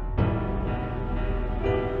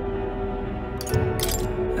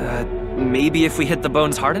 Maybe if we hit the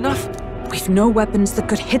bones hard enough? We've no weapons that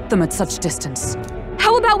could hit them at such distance.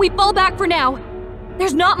 How about we fall back for now?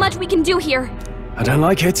 There's not much we can do here. I don't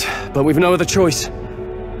like it, but we've no other choice.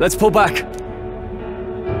 Let's pull back.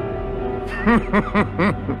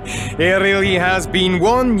 It really has been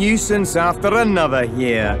one nuisance after another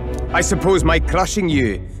here. I suppose my crushing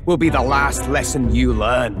you will be the last lesson you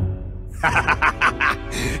learn.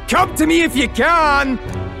 Come to me if you can!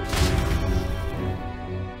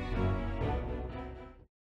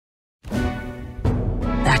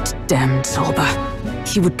 That damned Zorba.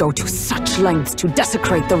 He would go to such lengths to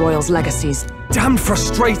desecrate the royals' legacies. Damn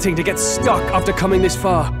frustrating to get stuck after coming this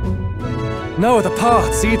far. No other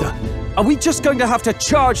paths either. Are we just going to have to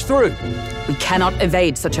charge through? We cannot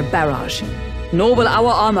evade such a barrage, nor will our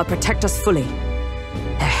armor protect us fully.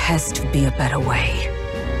 There has to be a better way.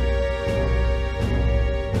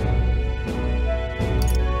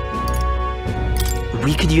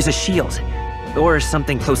 We could use a shield, or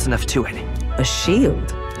something close enough to it. A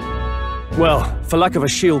shield? Well, for lack of a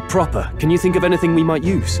shield proper, can you think of anything we might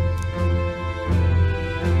use?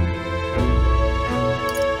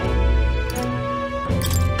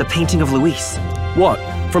 The painting of Luis. What?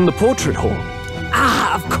 From the portrait hall?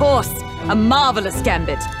 Ah, of course! A marvelous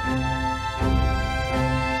gambit!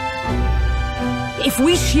 If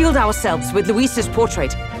we shield ourselves with Luis's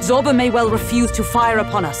portrait, Zorba may well refuse to fire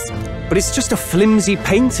upon us. But it's just a flimsy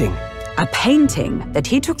painting. A painting that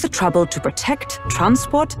he took the trouble to protect,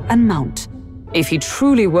 transport, and mount. If he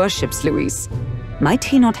truly worships Luis, might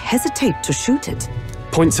he not hesitate to shoot it?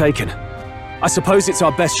 Point taken. I suppose it's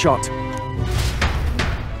our best shot.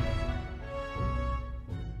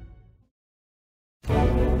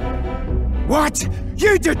 What?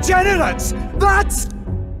 You degenerates! That's...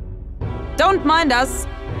 Don't mind us.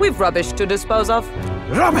 We've rubbish to dispose of.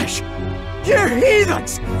 rubbish! You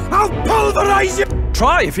heathens! I'll pulverize you!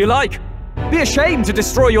 Try if you like. Be ashamed to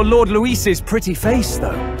destroy your Lord Luis's pretty face,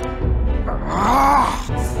 though.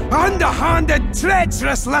 Underhanded,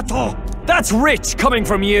 treacherous little... That's rich coming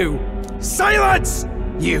from you! Silence!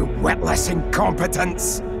 You witless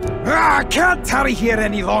incompetents! I can't tarry here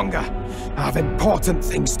any longer. I have important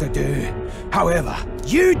things to do. However,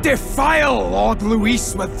 you defile Lord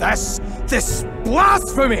Luis with this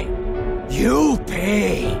blasphemy! You'll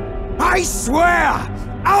pay! I swear!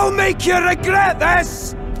 I'll make you regret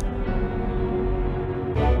this!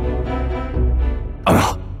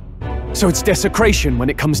 So it's desecration when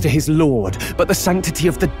it comes to his lord, but the sanctity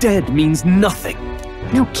of the dead means nothing.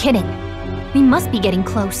 No kidding. We must be getting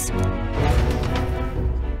close.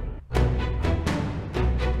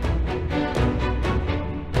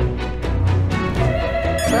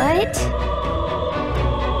 But...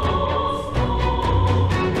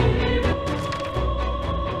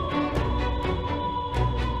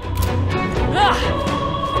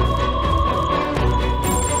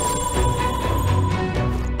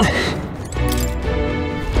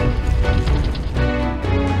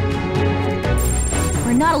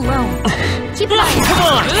 We're not alone. Keep it up. Come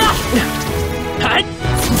on!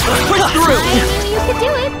 Push through!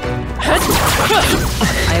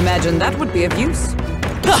 I imagine that would be of use.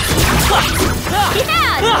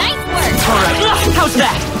 Yeah, nice work! Alright, how's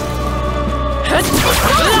that?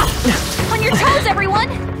 On your toes, everyone!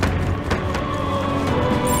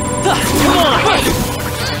 Come on!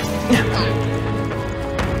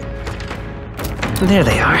 There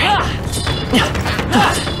they are.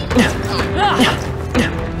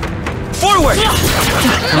 Forward!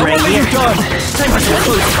 I'm right here. Time for some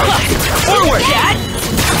food. Forward!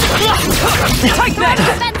 Take that!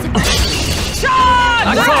 Charge!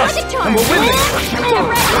 I'm crossed, and we're with you. Get ready!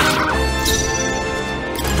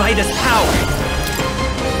 Vitus power.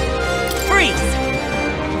 Freeze!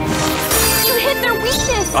 You hit their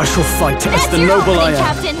weakness! I shall fight as That's the your noble I opening, am.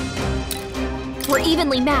 Captain! We're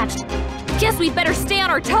evenly matched. Guess we'd better stay on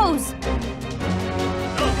our toes.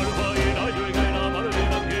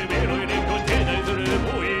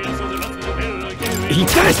 Eat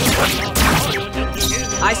this!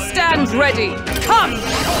 I stand ready. Come!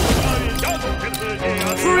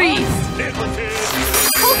 Freeze!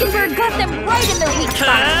 Hulkenberg got them right in their weak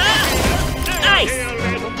spot. Nice!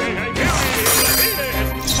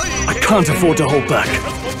 I can't afford to hold back.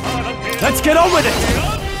 Let's get on with it!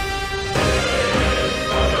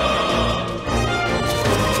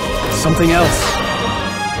 Something else.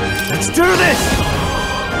 Let's do this!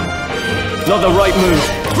 Not the right move.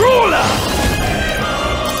 Brawler!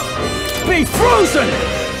 Be frozen!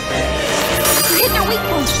 Hit their weak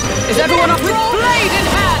point. Is everyone up with blade in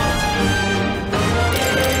hand?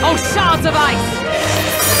 Oh, shards of ice!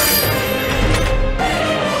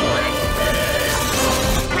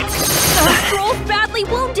 Stroll's badly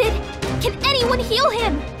wounded. Can anyone heal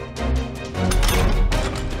him?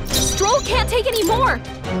 Stroll can't take any more.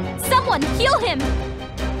 Someone heal him.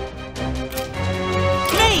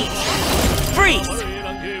 Mage! Freeze!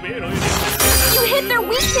 You hit their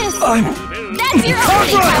weakness. That's your Can't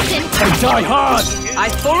opening, run! Captain. And die hard! I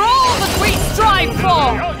for all that we strive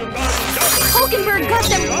for! Hulkenberg got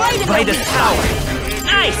them right in their Vitus weak power.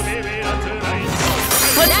 Nice!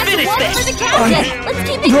 Let's That's finish one this! for the Captain. Let's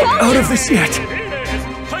keep it Not going. out of this yet!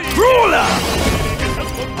 Brawler!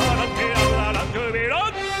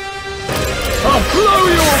 I'll blow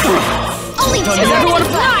you up! Only 2 Is everyone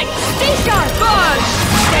fly. Stay sharp. Burn!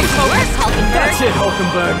 Stay Where's focused! Hulkenberg? That's it,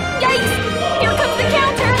 Hulkenberg! Yikes! Here comes the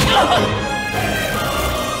counter.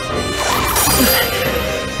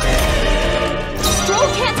 Stroll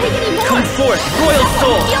can't take any more. Come forth, Royal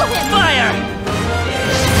Soul! Heal him. Fire!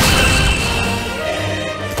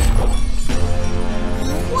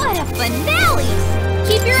 What a finale!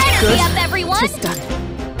 Keep your energy up, everyone. Just done.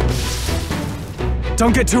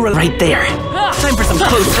 Don't get too Right there. Time for some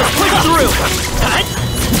close. Let's push through.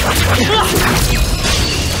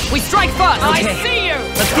 We strike first! Okay. I see you!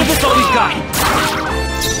 Let's give this all we've got.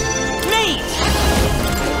 Mage!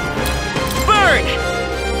 Burn!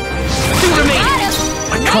 Two remaining. Got him.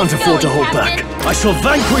 I can't Nice afford to going, hold Captain. back. I shall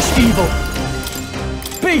vanquish evil.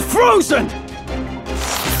 Be frozen!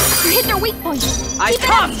 You hit their weak point. I Keep it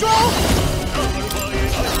come. up, Stroll.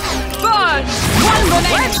 Burn! One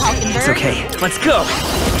remaining! Where's Hulkenberg? It's okay. Let's go.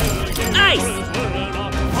 Ice!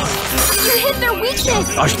 You hit their weakness.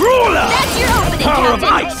 Brawler! That's your opening, Power of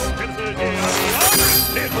Captain. ice!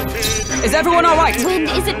 Is everyone alright? Wind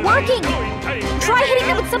isn't working. Try hitting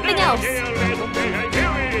them with something else.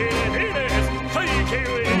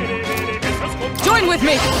 Join with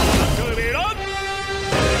me!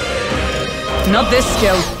 Not this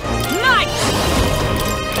skill. Nice!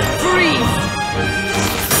 Freeze!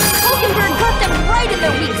 Hulkenberg got them right in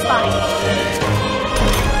their weak spot.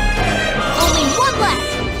 Only one left.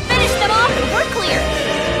 Finish them off and we're clear.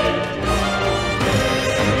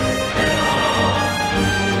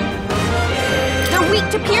 They're weak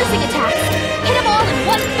to piercing attacks. Hit them all in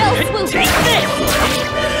one fell swoop. Take this!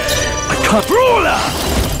 I can't. Brawler!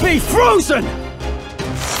 Be frozen!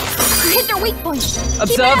 You hit their weak point.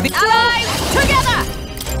 Observe Keep it the up, allies together!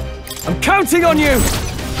 I'm counting on you!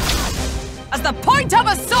 As the point of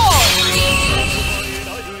a sword!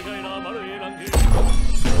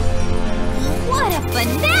 What a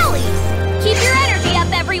finale! Keep your energy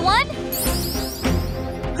up, everyone.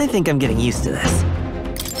 I think I'm getting used to this.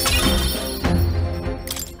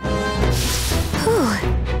 Whew.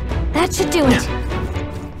 That should do it.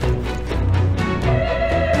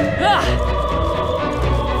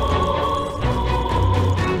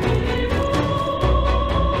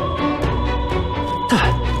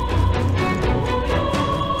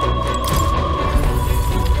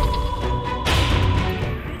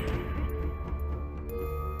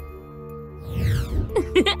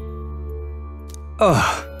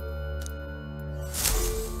 Ugh.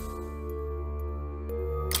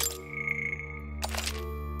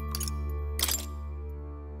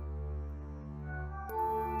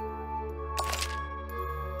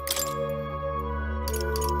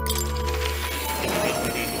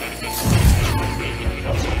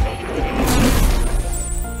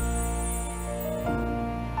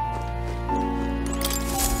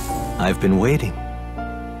 I've been waiting.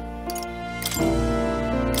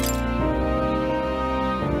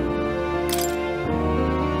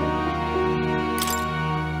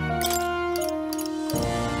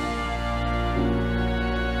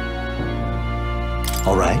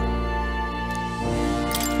 All right.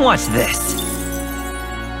 Watch this.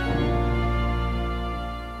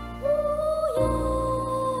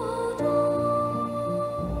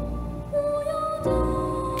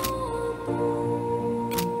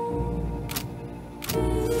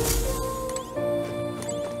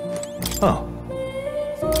 Oh.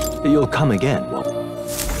 You'll come again, won't you?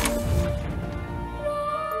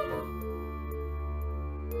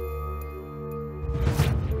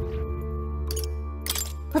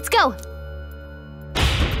 Let's go.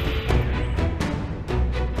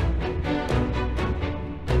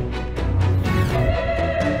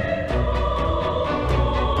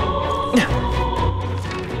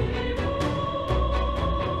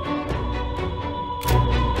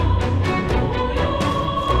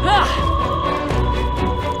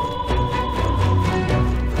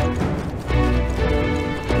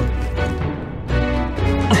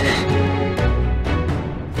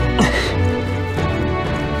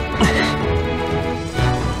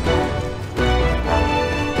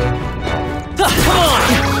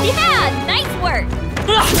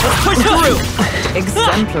 Push through!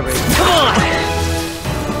 Exemplary. Come on!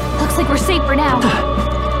 Looks like we're safe for now. We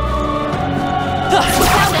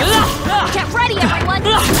found it. Get ready, everyone!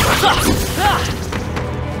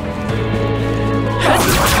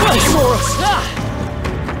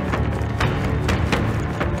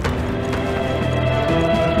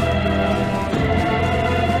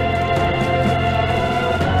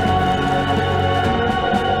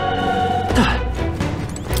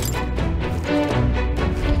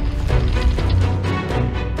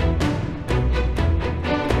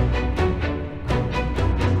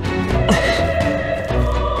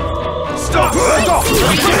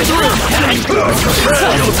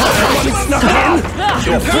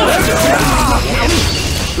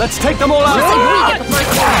 Let's take them all Looks out! like we get the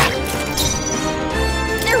first one.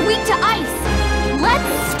 They're weak to ice. Let's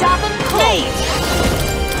stop them cold.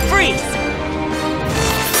 Freeze!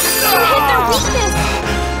 You hit their weakness.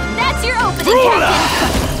 That's your opening, Captain.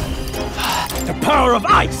 The power of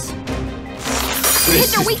ice! You hit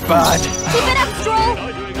their weakness. Bad. Keep it up, Stroll.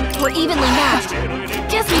 We're evenly matched.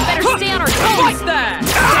 Guess we better stay on our toes. What's that?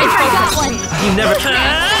 I got one. You never...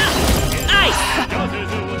 Ice!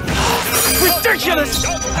 Ridiculous!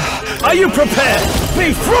 Are you prepared?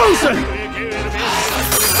 Be frozen!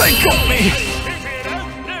 They got me!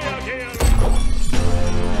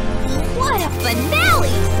 What a finale!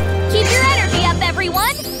 Keep your energy up,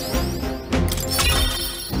 everyone.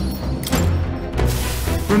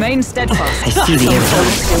 Remain steadfast. I see the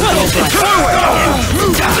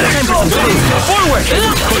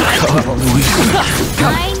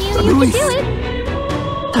I knew you could do it.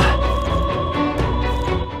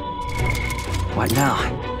 What now?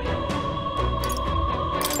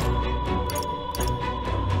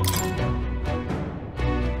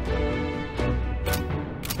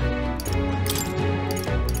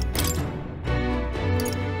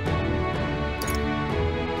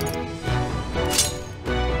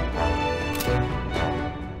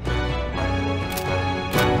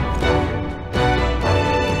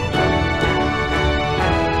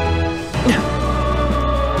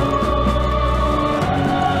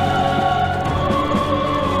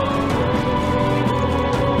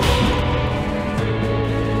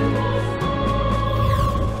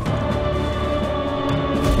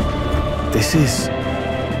 This is...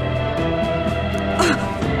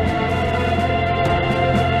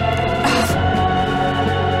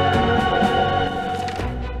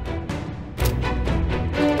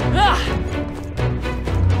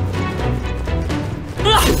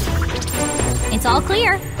 It's all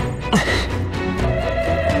clear.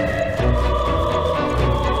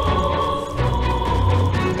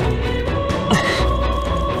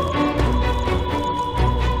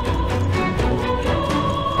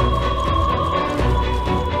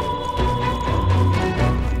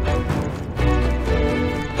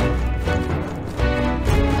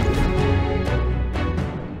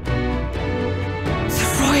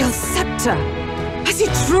 Has he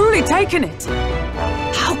truly taken it?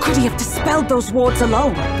 How could he have dispelled those wards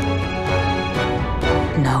alone?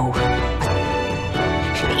 No.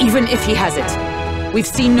 Even if he has it, we've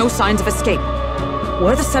seen no signs of escape.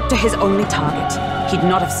 Were the scepter his only target, he'd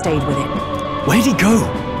not have stayed within. Where'd he go?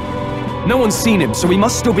 No one's seen him, so he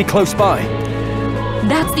must still be close by.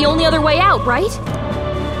 That's the only other way out, right?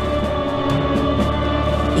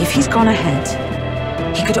 If he's gone ahead,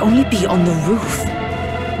 he could only be on the roof.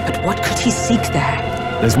 But what could he seek there?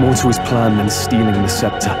 There's more to his plan than stealing the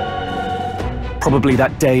scepter. Probably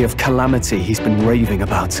that day of calamity he's been raving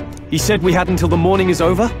about. He said we had until the morning is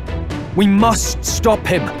over? We must stop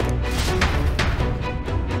him!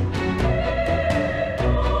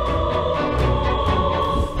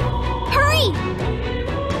 Hurry!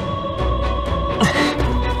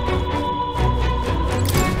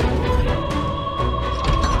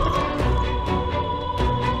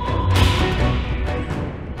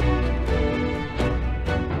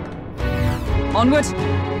 Onward!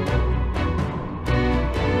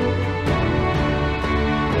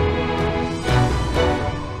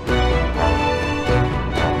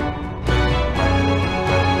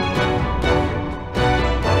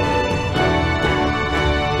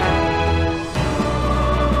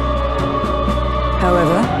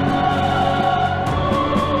 However,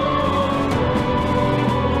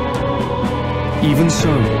 even so,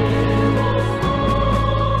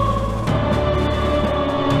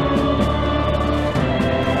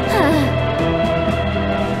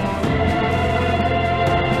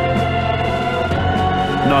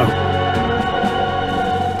 no.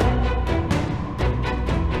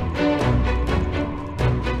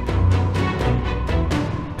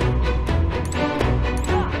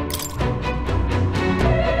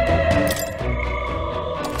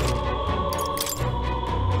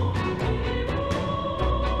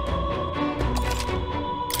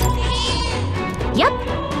 Yep.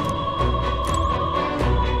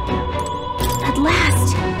 At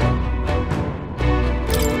last.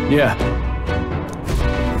 Yeah.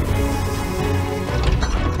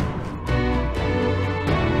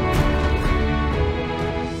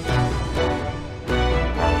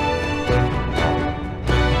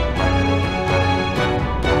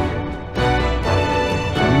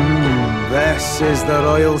 This is the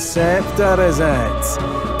royal scepter, is it?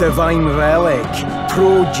 Divine relic,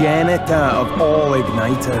 progenitor of all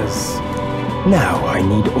igniters. Now I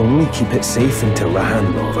need only keep it safe until the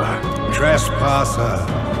handover. Trespasser.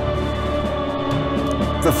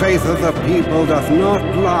 The faith of the people doth not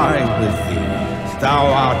lie with thee. Thou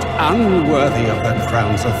art unworthy of the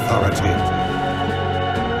crown's authority.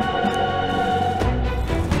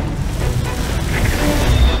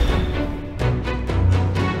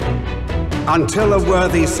 Until a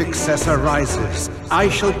worthy successor rises, I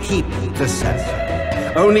shall keep the scepter.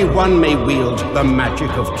 Only one may wield the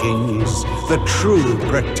magic of kings, the true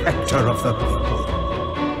protector of the people.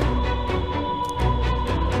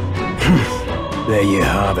 There you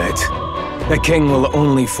have it. The king will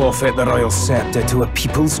only forfeit the royal scepter to a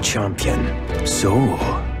people's champion. So,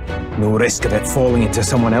 no risk of it falling into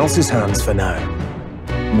someone else's hands for now.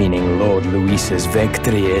 Meaning Lord Luis's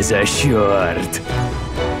victory is assured.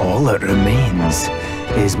 All that remains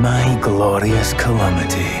is my glorious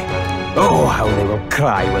calamity. Oh, how they will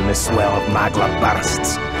cry when the swell of Magla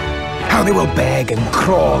bursts. How they will beg and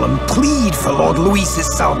crawl and plead for Lord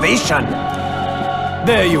Luis's salvation.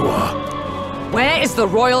 There you are. where is the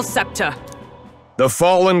royal scepter? The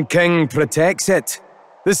fallen king protects it.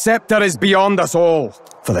 The scepter is beyond us all.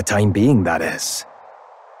 For the time being, that is.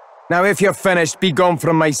 Now, if you're finished, be gone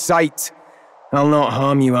from my sight. I'll not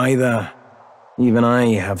harm you either. Even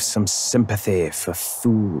I have some sympathy for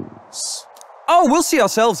fools. Oh, we'll see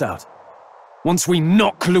ourselves out. Once we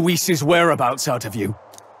knock Luis's whereabouts out of you.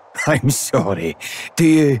 I'm sorry.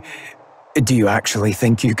 Do you actually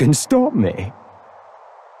think you can stop me?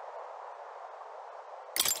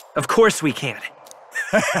 Of course we can.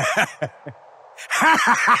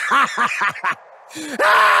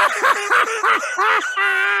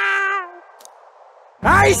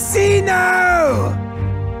 I see now!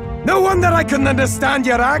 No wonder I couldn't understand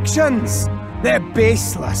your actions. They're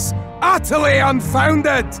baseless, utterly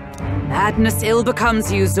unfounded. Madness ill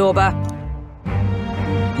becomes you, Zorba.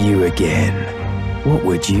 You again. What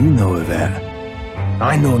would you know of it?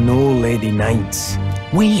 I know no lady knights.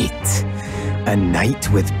 Wait! A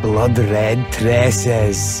knight with blood-red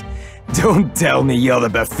tresses. Don't tell me you're the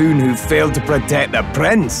buffoon who failed to protect the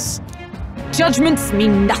prince. Judgments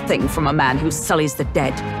mean nothing from a man who sullies the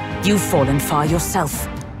dead. You've fallen far yourself.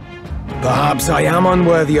 Perhaps I am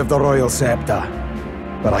unworthy of the royal scepter,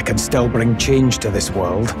 but I can still bring change to this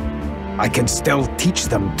world. I can still teach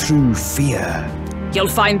them true fear. You'll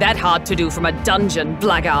find that hard to do from a dungeon,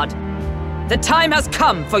 blackguard. The time has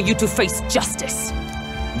come for you to face justice.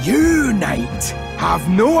 You, knight, have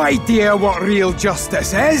no idea what real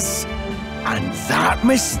justice is. And that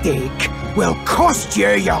mistake will cost you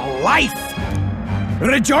your life.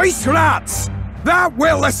 Rejoice, rats! That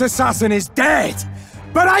willless assassin is dead,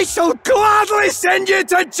 but I shall gladly send you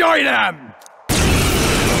to join him!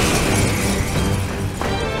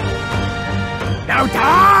 Now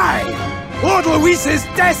die! Lord Luis's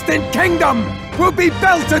destined kingdom will be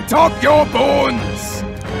built atop your bones!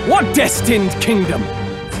 What destined kingdom?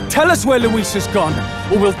 Tell us where Luis has gone,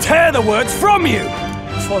 or we'll tear the words from you!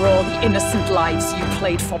 For all the innocent lives you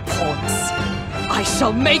played for pawns, I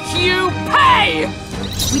shall make you pay!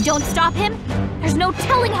 We don't stop him, there's no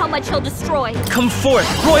telling how much he'll destroy. Come forth,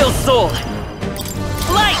 royal soul!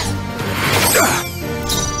 Light!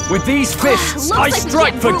 With these fists, Looks I like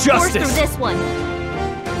strike we for can't brute force justice! through this one.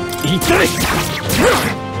 Eat this!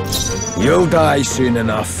 You'll die soon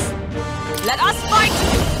enough. Let us fight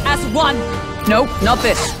as one! No, not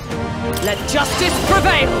this. Let justice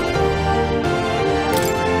prevail!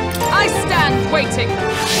 I stand waiting!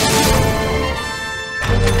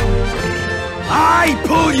 I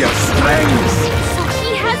pull your strings! So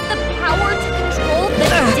he has the power to control the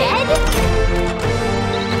dead?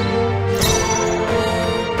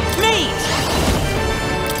 Mage!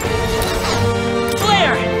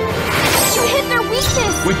 Flare! You hit their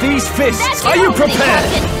weakness! With these fists, That's are your you opening, prepared?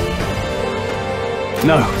 Captain.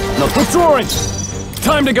 No, not withdrawing!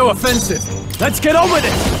 Time to go offensive! Let's get on with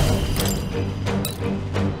it!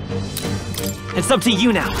 It's up to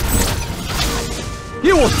you now.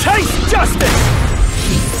 You will taste justice!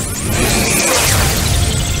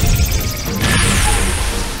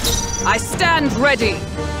 I stand ready!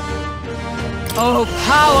 Oh,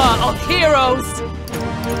 power of heroes!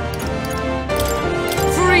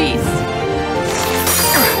 Freeze!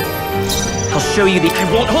 I'll show you the... I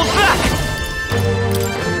won't hold back!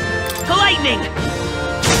 Lightning!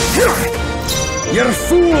 You're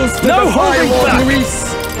fools to No defy holding Lord back. Luis!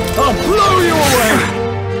 I'll blow you away!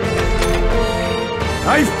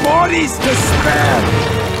 I've bodies to spare!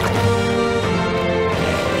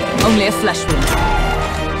 Only a flesh wound.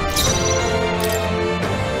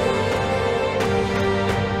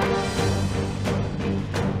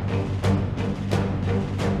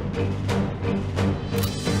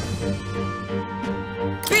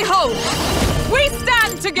 Behold! We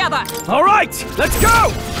stand together! All right, let's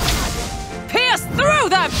go! Pierce through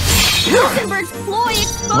them! Rosenberg's ploy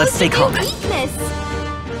exposed Let's stay a new calm. weakness.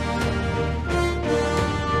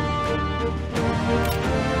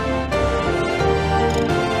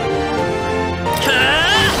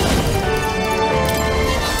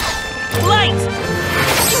 Light!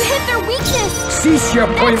 You hit their weakness! Cease your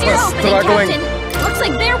That's your pointless opening, struggling! Captain. Looks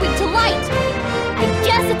like they're weak to light. I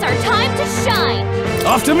guess it's our time to shine.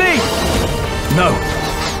 After me! No.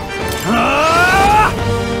 Ah!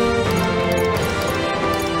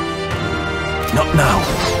 Not now.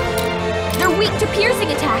 They're weak to piercing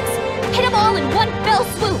attacks. Hit them all in one fell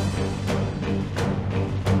swoop.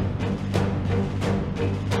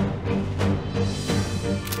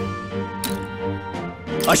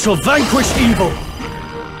 I shall vanquish evil!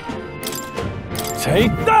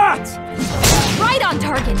 Take that! Right on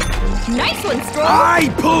target. Nice one, Stroll. I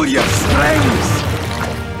pull your strings!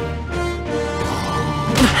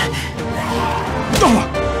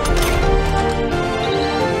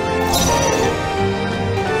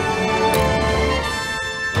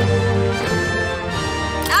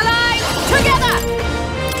 Allies, together!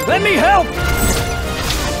 Let me help!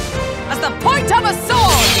 As the point of a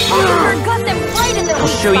sword! Rosenberg got them right in their I'll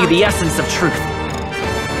weak show you spot. the essence of truth.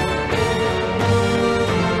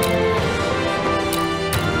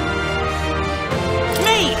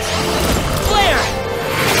 Mage! Flare!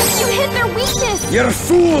 You hit their weakness. You're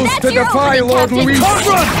fools That's to your defy opening, Lord Captain. Luis! Can't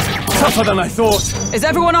run! Tougher than I thought. Is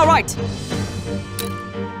everyone all right?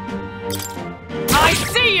 I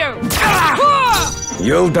see you! Ah!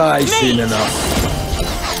 You'll die soon Me. enough.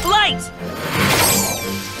 Light!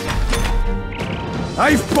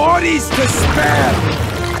 I've bodies to spare!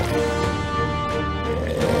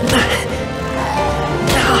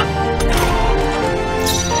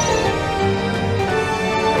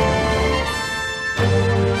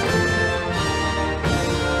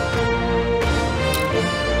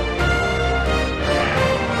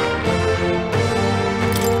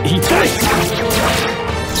 Eat this!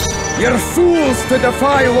 You're fools to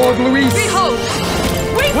defy Lord Luis! Behold!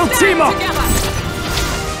 We'll stand team up. together!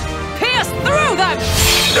 Pierce through them!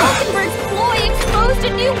 Rosenberg's ploy exposed a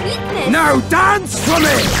new weakness. Now dance for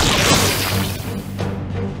me!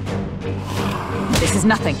 This is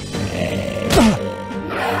nothing.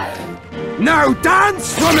 Now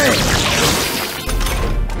dance for me!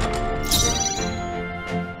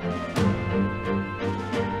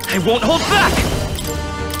 I won't hold back!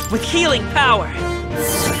 With healing power!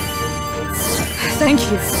 Thank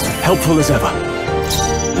you. Helpful as ever.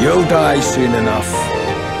 You'll die soon enough.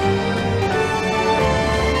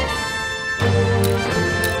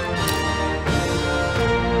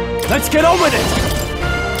 Let's get on with it!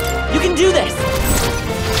 You can do this!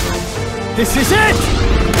 This is it!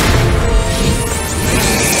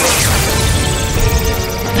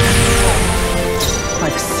 By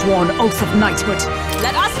the sworn oath of knighthood,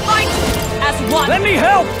 let us fight as one! Let me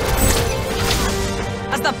help!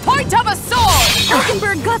 As the point of a sword!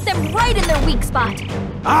 Hulkenberg got them right in their weak spot.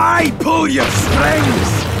 I pull your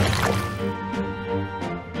strings!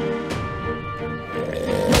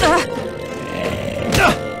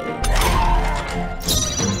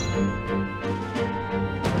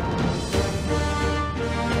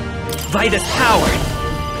 Vida's power!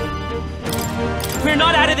 We're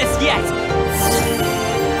not out of this yet!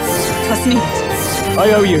 Was nicht.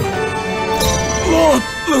 I owe you. Lord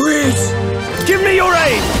Louise! Give me your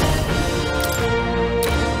aid!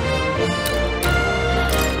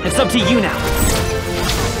 It's up to you now.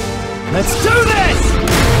 Let's do this!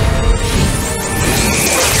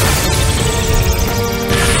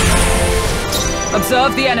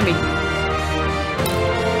 Observe the enemy.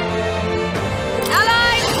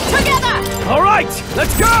 Allies, together! All right,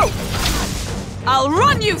 let's go! I'll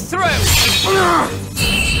run you through!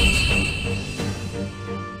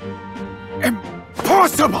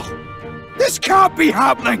 Impossible! This can't be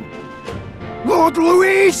happening! Lord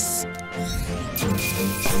Louise!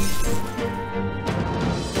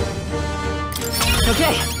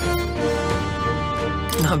 Okay.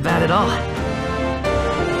 Not bad at all.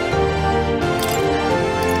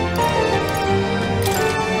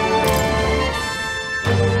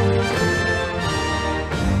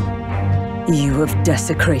 You have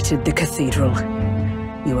desecrated the cathedral.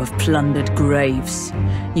 You have plundered graves.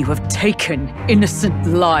 You have taken innocent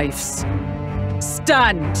lives.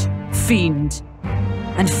 Stand, fiend,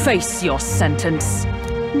 and face your sentence.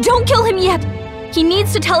 Don't kill him yet! He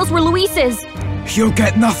needs to tell us where Luis is. You'll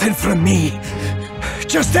get nothing from me.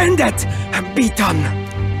 Just end it and be done.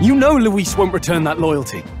 You know Luis won't return that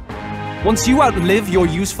loyalty. Once you outlive your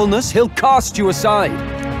usefulness, he'll cast you aside.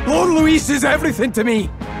 Lord Louise is everything to me.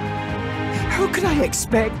 How could I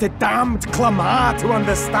expect the damned Clamar to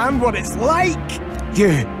understand what it's like?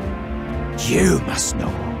 You must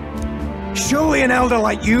know. Surely an elder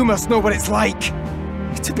like you must know what it's like.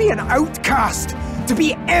 To be an outcast, to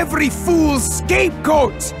be every fool's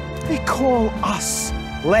scapegoat. They call us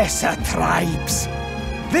lesser tribes.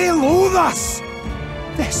 They loathe us.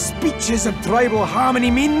 Their speeches of tribal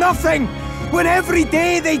harmony mean nothing, when every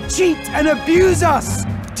day they cheat and abuse us.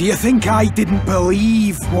 Do you think I didn't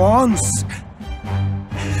believe once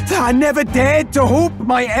that I never dared to hope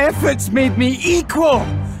my efforts made me equal?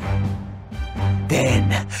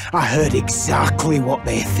 Then I heard exactly what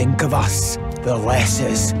they think of us. The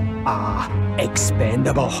lessers are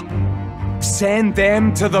expendable. Send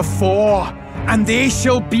them to the fore, and they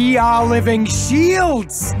shall be our living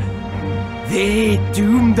shields. They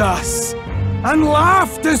doomed us, and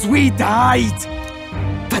laughed as we died.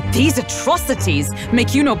 But these atrocities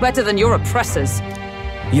make you no better than your oppressors.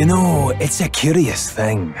 You know, it's a curious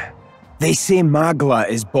thing. They say Magla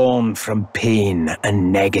is born from pain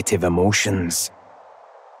and negative emotions.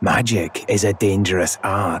 Magic is a dangerous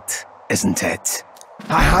art, isn't it?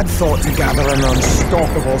 I had thought to gather an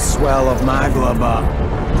unstoppable swell of Magla, but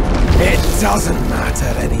it doesn't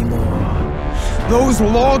matter anymore. Those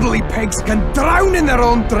lordly pigs can drown in their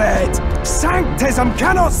own dread. Sanctism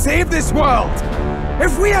cannot save this world.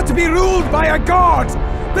 If we are to be ruled by a god,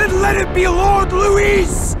 then let it be Lord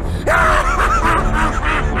Louise!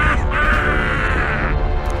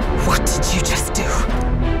 What did you just do?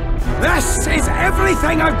 This is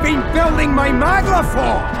everything I've been building my Magla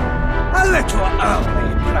for! A little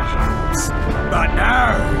early, perhaps, but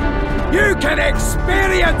now you can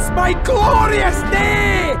experience my glorious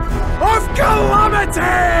day of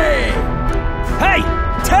calamity! Hey,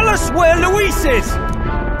 tell us where Luis is!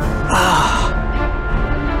 Ah,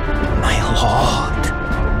 my lord,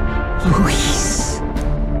 Luis.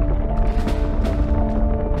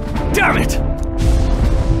 Damn it!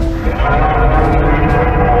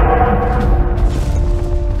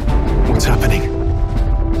 What's happening?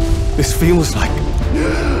 This feels like...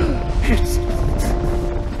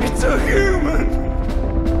 It's a human!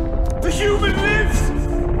 The human lives!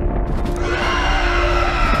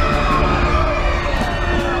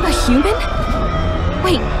 A human?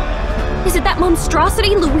 Wait, is it that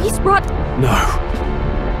monstrosity Luis brought? No.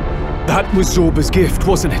 That was Zorba's gift,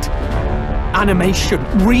 wasn't it? Animation.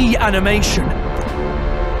 Reanimation.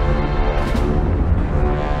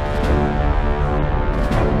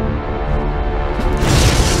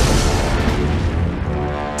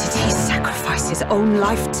 His own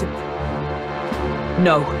life to...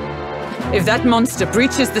 No. If that monster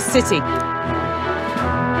breaches the city...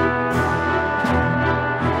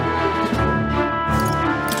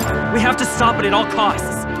 We have to stop it at all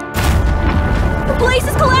costs. place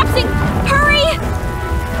is collapsing! Hurry!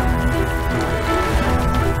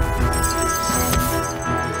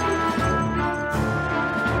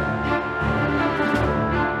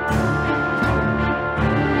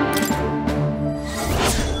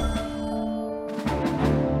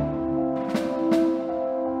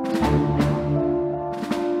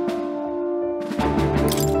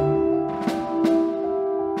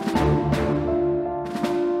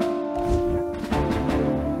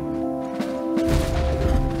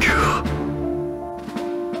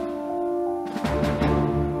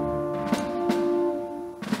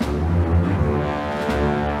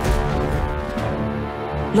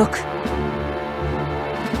 Look.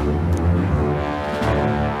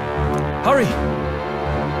 Hurry!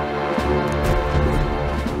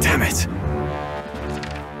 Damn it.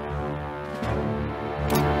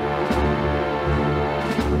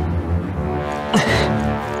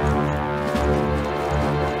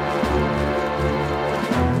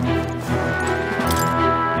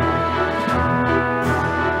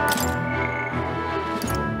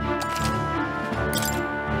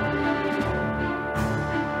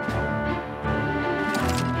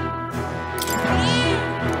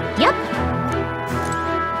 Yep.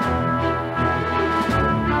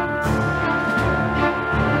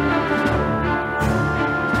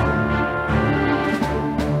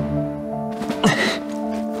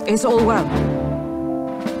 Is all well?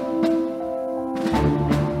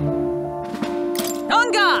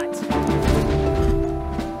 On guard!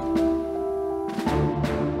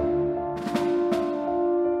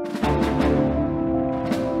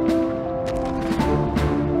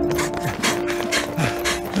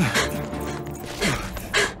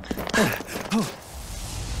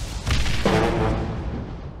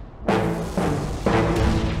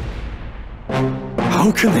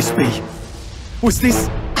 How can this be? Was this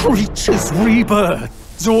creature's rebirth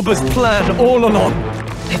Zorba's plan all along?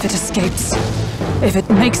 If it escapes, if it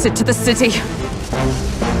makes it to the city,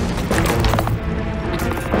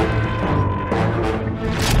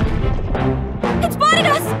 It spotted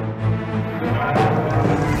us!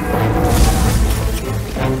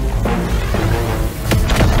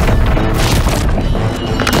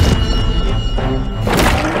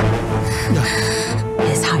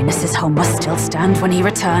 His Highness's home must still stand when he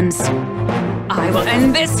returns. I will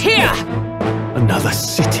end this here! Another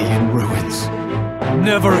city in ruins.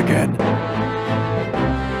 Never again.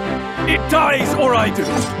 It dies or I do.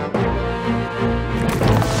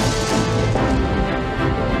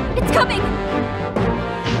 It's coming!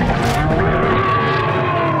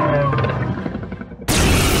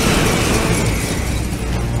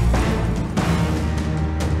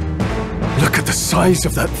 Look at the size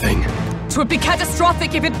of that thing. It would be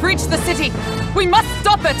catastrophic if it breached the city! We must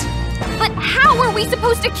stop it! But how are we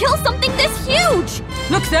supposed to kill something this huge?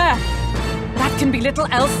 Look there! That can be little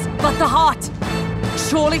else but the heart!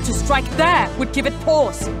 Surely to strike there would give it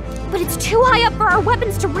pause. But it's too high up for our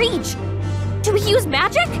weapons to reach. Do we use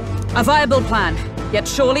magic? A viable plan. Yet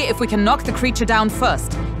surely if we can knock the creature down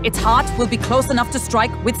first, its heart will be close enough to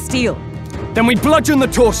strike with steel. Then we bludgeon the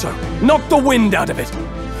torso, knock the wind out of it.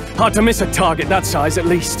 Hard to miss a target that size, at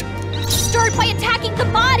least. Start by attacking the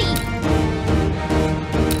body!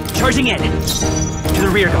 Charging in! To the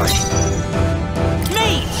rear guard.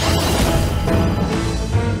 Mate!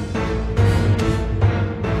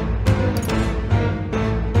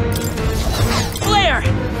 Flare!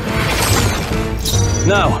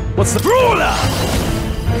 Now, what's the brawler?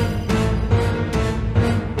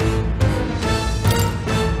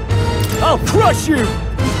 I'll crush you!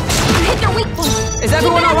 Hit their weak point! Is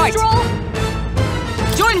everyone Keep it alright? Stroll.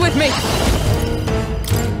 Join with me!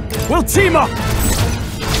 We'll team up!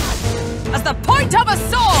 As the point of a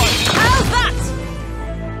sword! How's that?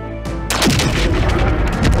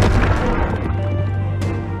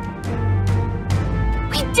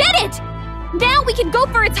 We did it! Now we can go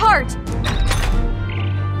for its heart!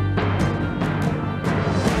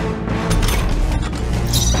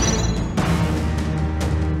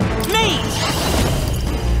 Mate!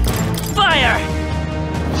 Fire!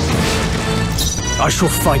 I shall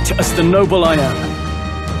fight as the noble I am.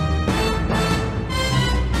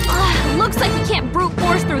 Looks like we can't brute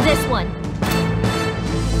force through this one.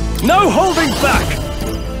 No holding back!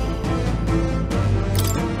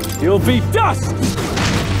 You'll be dust!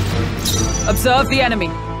 Observe the enemy.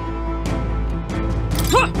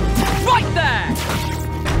 Right there!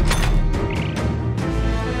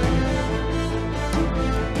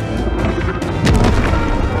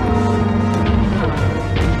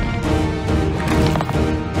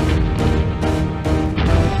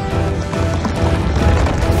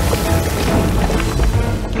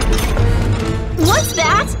 What's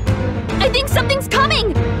that? I think something's coming!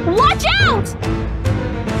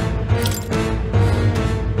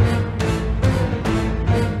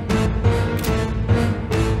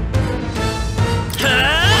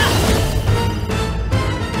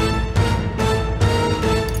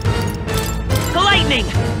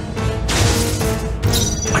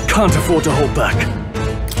 can't afford to hold back.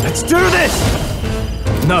 Let's do this!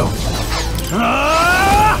 No.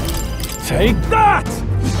 Take that!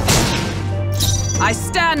 I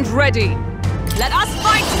stand ready. Let us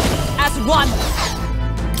fight as one.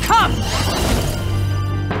 Come!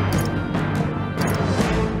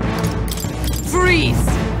 Freeze!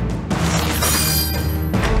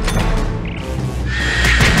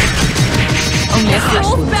 Only a flesh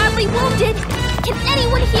Soul's wound. badly wounded! Can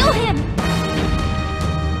anyone heal him?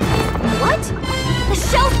 What? The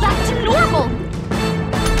shell's back to normal!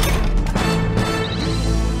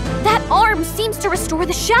 That arm seems to restore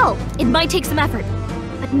the shell. It might take some effort,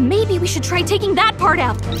 but maybe we should try taking that part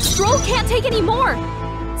out. Stroll can't take any more!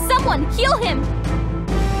 Someone heal him!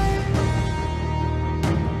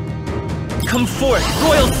 Come forth,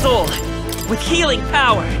 royal soul, with healing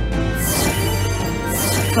power.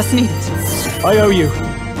 What's needed? I owe you.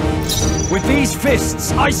 With these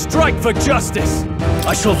fists, I strike for justice.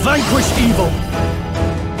 I shall vanquish evil.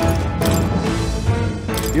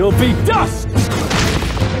 You'll be dust!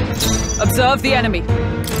 Observe the enemy.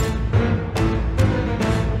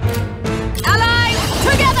 Allies,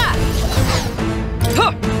 together!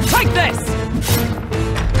 Huh, take this!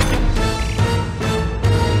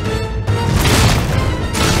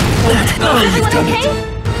 Everyone okay?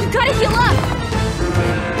 You gotta heal up!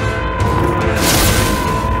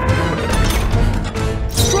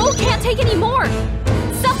 Stroll can't take any more!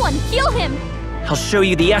 Someone heal him! I'll show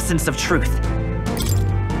you the essence of truth.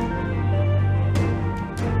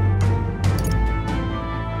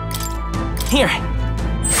 Here.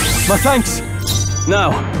 My thanks.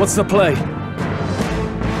 Now, what's the play?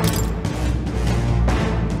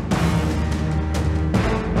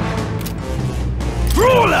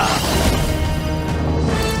 Ruler!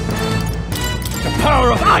 The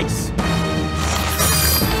power of ice!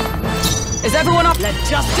 Is everyone up? Let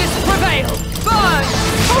justice prevail! Burn!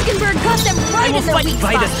 Hulkenberg got them I right will in their fight weak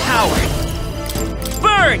by spot! this power.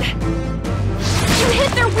 Burn! You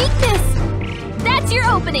hit their weakness! That's your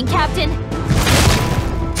opening, Captain!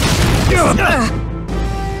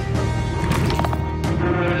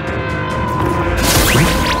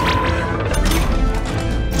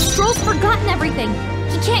 Stroll's forgotten everything.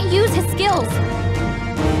 He can't use his skills.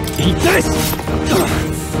 Eat this!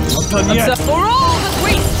 Not done yet. For all that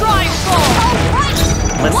we strive for! All right!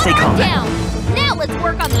 Let's One take arm on down. Now let's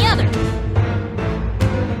work on the other.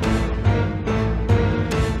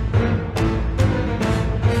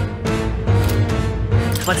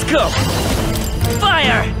 Let's go!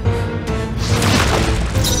 Fire!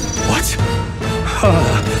 What?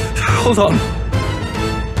 Hold on.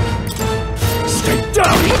 Stay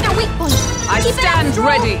down! Hit their weak point. I Keep it up, stand Stroll.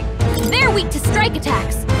 ready! They're weak to strike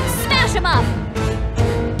attacks. Smash them up.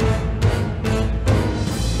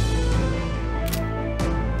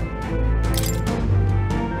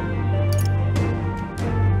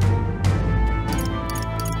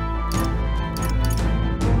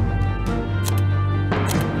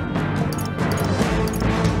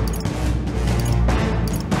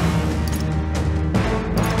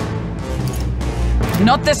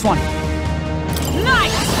 Not this one!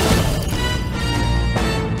 Nice!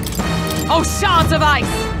 Oh, shards of ice!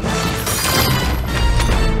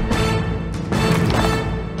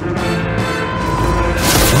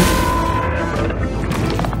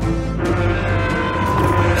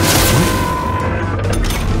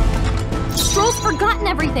 Stroll's forgotten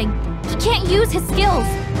everything. He can't use his skills.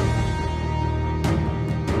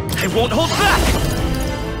 I won't hold back!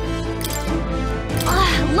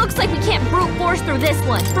 Looks like we can't brute force through this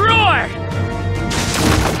one. Roar!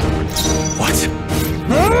 What?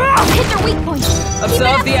 Hit their weak point. Keep it Observe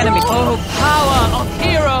up, the enemy. Stroll. Oh, power of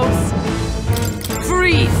heroes!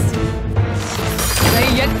 Freeze! They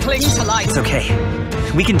yet cling to life. It's okay.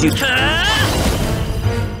 We can do...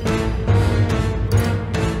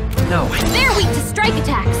 No. They're weak to strike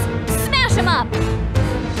attacks. Smash them up.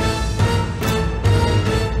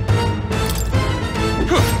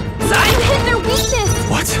 You hit their weakness.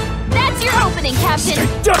 What? That's your opening, Captain.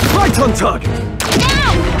 Stay down! Right on target!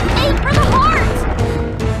 Now, aim for the heart.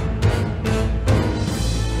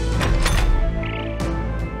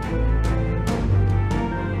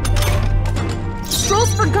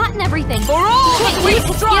 Stroll's forgotten everything. For all Can't that we use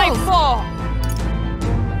his strive skills.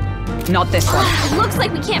 for! Not this one. Looks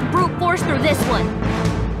like we can't brute force through this one.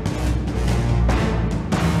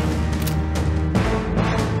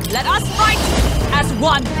 Let us fight as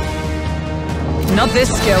one! Not this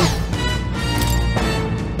skill.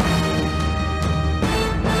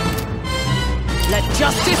 Let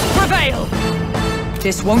justice prevail!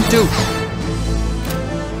 This won't do.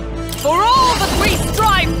 For all that we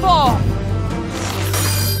strive for!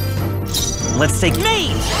 Let's take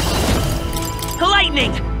me!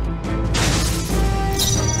 Lightning!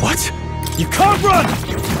 What? You can't run!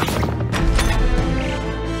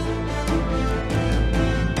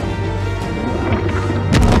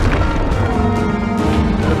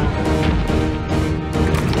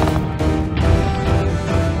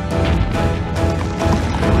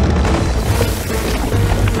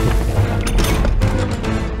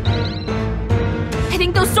 I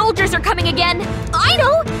think those soldiers are coming again. I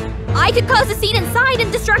know! I could cause a scene inside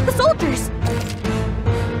and distract the soldiers.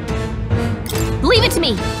 Leave it to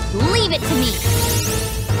me! Leave it to me!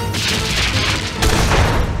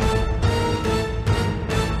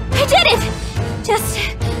 I did it! Just...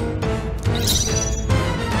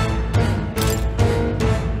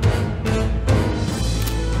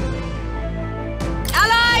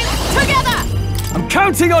 Allies, together! I'm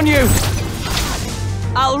counting on you!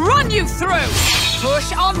 I'll run you through!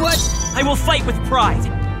 Push onward! I will fight with pride!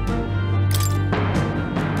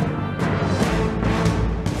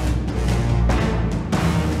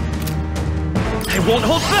 I won't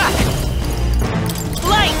hold back!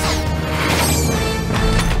 Light!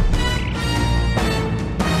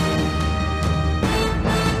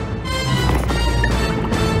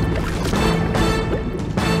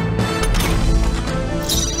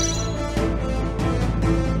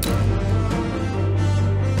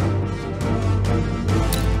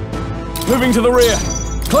 Moving to the rear.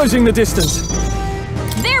 Closing the distance.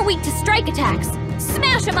 They're weak to strike attacks.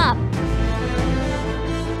 Smash them up!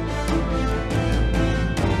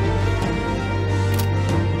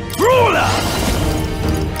 Ruler!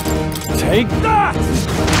 Take that!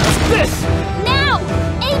 What's this? Now!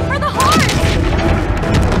 Aim for the heart!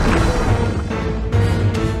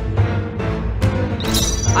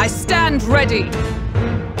 I stand ready!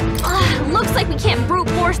 Looks like we can't brute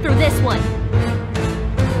force through this one.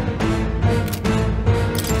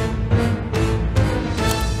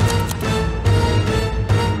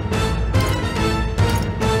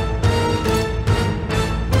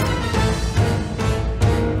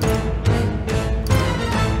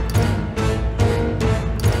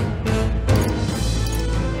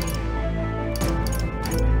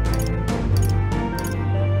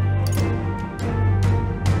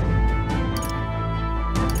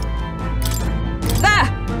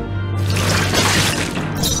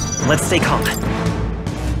 Let's stay calm.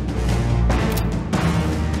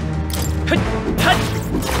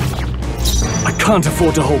 I can't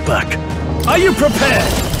afford to hold back. Are you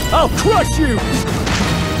prepared? I'll crush you!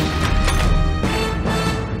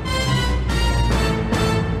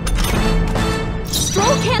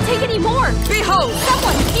 Stroll can't take any more! Behold!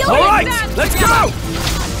 Someone heal All him! right, let's go!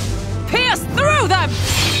 Pierce through them!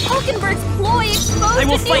 Hulkenberg's ploy exposed I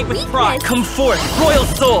will a new fight with weakness. pride. Come forth, royal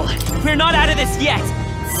soul. We're not out of this yet.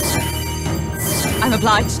 I'm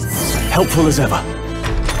obliged. Helpful as ever.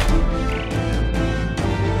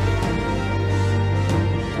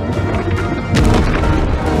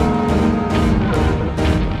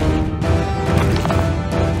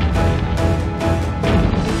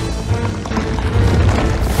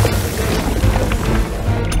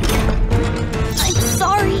 I'm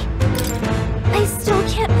sorry. I still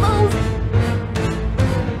can't move.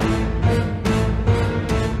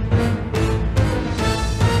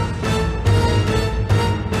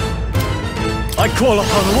 I call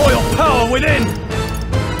upon royal power within!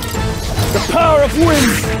 The power of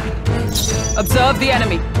wind! Observe the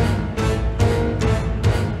enemy.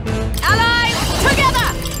 Allies,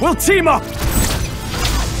 together! We'll team up!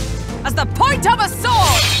 As the point of a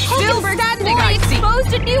sword! Still Hulkenberg's standing, ploy I see!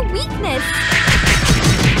 exposed a new weakness.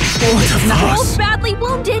 What of Stroll's us? badly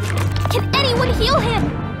wounded. Can anyone heal him?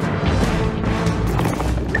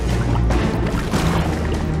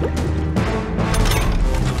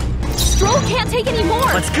 Stroll can't take any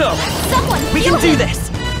more. Let's go. Someone We heal can do him. this.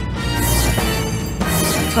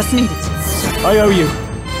 Plus needed. I owe you.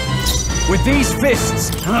 With these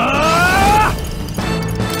fists. Ah!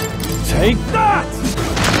 Take that!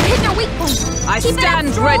 Hit their weak point. I Keep it up, stand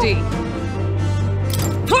Stroll. ready.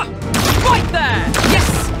 Huh! Right there! Yes!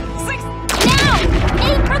 Six! Now!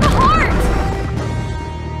 Aim for the heart!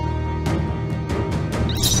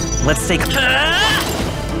 Let's take...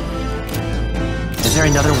 Is there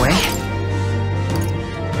another way?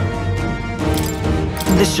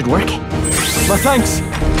 This should work. My thanks.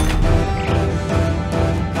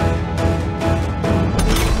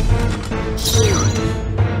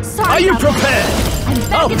 Sorry Are you about that. prepared? I'm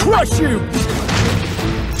back I'll in the crush you!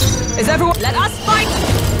 Is everyone... Let us fight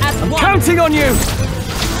as one! Counting on you!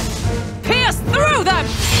 Pierce through them!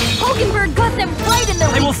 Hulkenberg got them right in their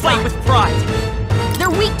I weak will fight spot. with pride.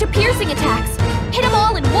 They're weak to piercing attacks. Hit them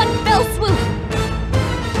all in one fell swoop.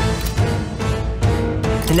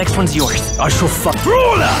 next one's yours. I shall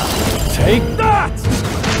Ruler! Take that!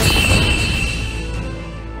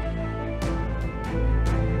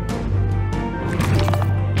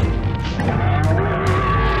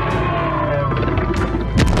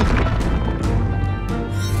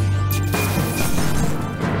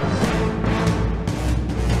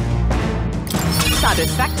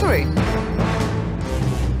 Satisfactory.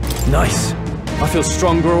 Nice. I feel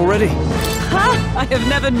stronger already. Ha! I have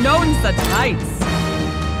never known such heights.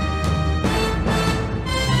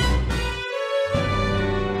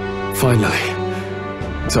 Finally.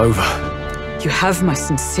 It's over. You have my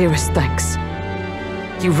sincerest thanks.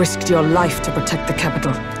 You risked your life to protect the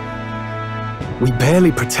capital. We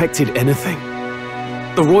barely protected anything.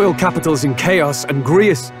 The royal capital's in chaos, and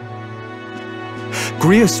Grius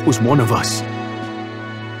was one of us.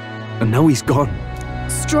 And now he's gone.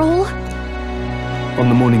 Stroll? On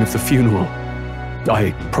the morning of the funeral,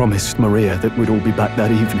 I promised Maria that we'd all be back that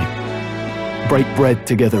evening. Break bread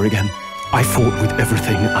together again. I fought with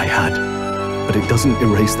everything I had, but it doesn't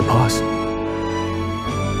erase the past.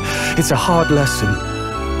 It's a hard lesson,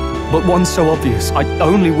 but one so obvious. I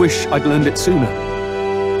only wish I'd learned it sooner.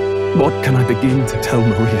 What can I begin to tell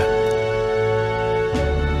Maria?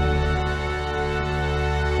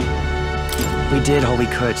 We did all we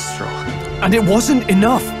could, Stroll. And it wasn't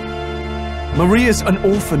enough. Maria's an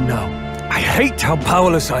orphan now. I hate how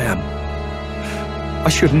powerless I am. I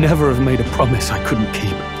should never have made a promise I couldn't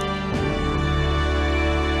keep.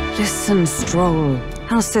 Listen, Stroll.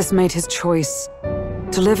 Alcest made his choice.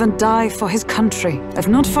 To live and die for his country. If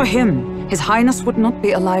not for him, His Highness would not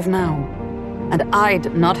be alive now. And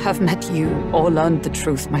I'd not have met you or learned the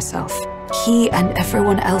truth myself. He and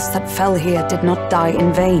everyone else that fell here did not die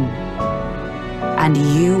in vain. And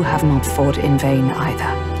you have not fought in vain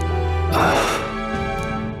either.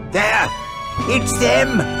 There! It's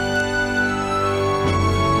them!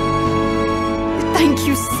 Thank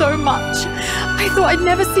you so much. I thought I'd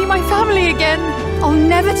never see my family again. I'll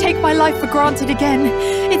never take my life for granted again.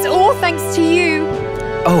 It's all thanks to you.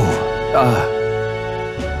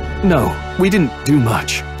 No, we didn't do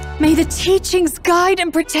much. May the teachings guide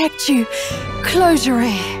and protect you. Closure.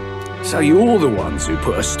 So you're the ones who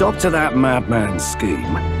put a stop to that madman's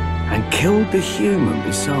scheme, and killed the human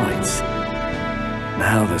besides.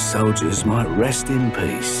 Now the soldiers might rest in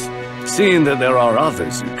peace. Seeing that there are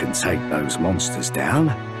others who can take those monsters down,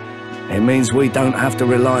 it means we don't have to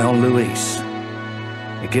rely on Luis.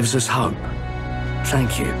 It gives us hope.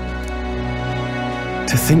 Thank you.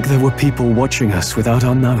 To think there were people watching us without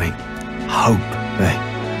our knowing. Hope, eh?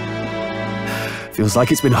 Feels like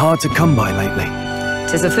it's been hard to come by lately.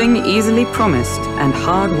 'Tis a thing easily promised and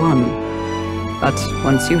hard won. But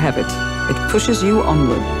once you have it, it pushes you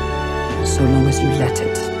onward, so long as you let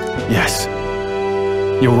it. Yes.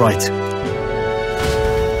 You're right.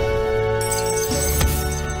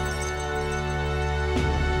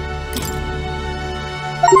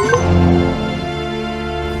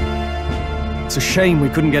 It's a shame we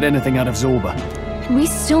couldn't get anything out of Zorba. We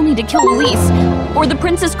still need to kill Luis, or the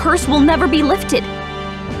prince's curse will never be lifted.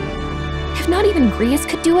 If not even Grius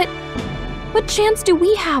could do it, what chance do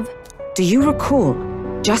we have? Do you recall,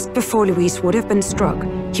 just before Luis would have been struck,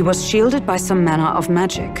 he was shielded by some manner of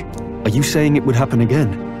magic? Are you saying it would happen again?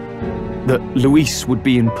 That Luis would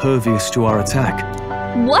be impervious to our attack?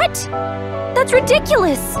 What? That's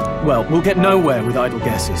ridiculous! Well, we'll get nowhere with idle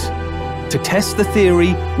guesses. To test the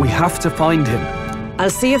theory, we have to find him. I'll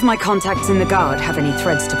see if my contacts in the Guard have any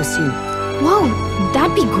threads to pursue. Whoa,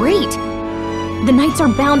 that'd be great! The Knights are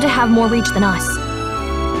bound to have more reach than us.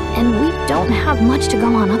 And we don't have much to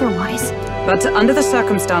go on otherwise. But under the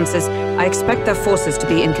circumstances, I expect their forces to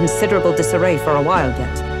be in considerable disarray for a while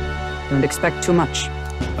yet. Don't expect too much.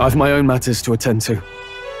 I've my own matters to attend to.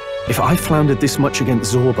 If I floundered this much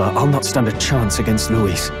against Zorba, I'll not stand a chance against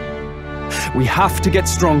Luis. We have to get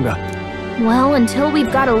stronger. Well, until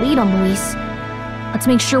we've got a lead on Luis, let's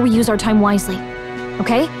make sure we use our time wisely,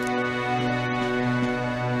 okay?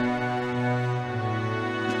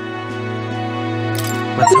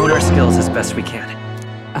 Let's hone our skills as best we can.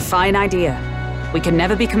 A fine idea. We can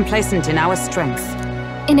never be complacent in our strength.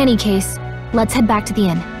 In any case, let's head back to the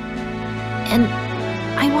inn. And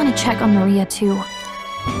I want to check on Maria, too.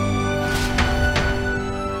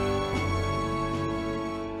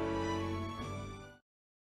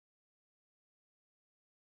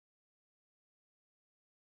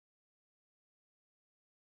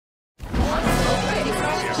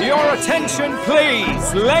 Your attention,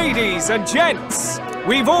 please, ladies and gents.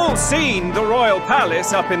 We've all seen the royal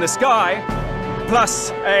palace up in the sky, plus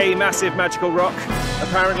a massive magical rock.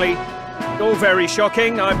 Apparently, all very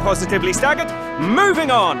shocking. I'm positively staggered. Moving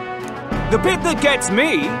on. The bit that gets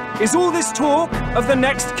me is all this talk of the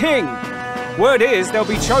next king. Word is they'll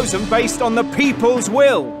be chosen based on the people's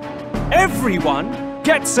will. Everyone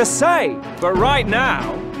gets a say. But right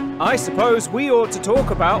now, I suppose we ought to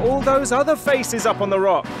talk about all those other faces up on the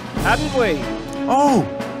rock, hadn't we? Oh,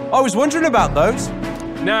 I was wondering about those.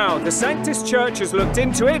 Now, the Sanctus Church has looked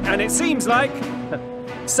into it, and it seems like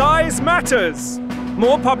size matters.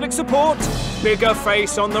 More public support, bigger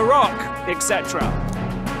face on the rock, etc.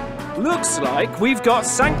 Looks like we've got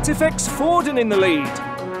Sanctifex Forden in the lead,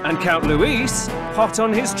 and Count Luis hot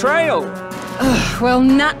on his trail. Well,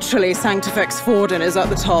 naturally Sanctifex Forden is at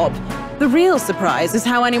the top. The real surprise is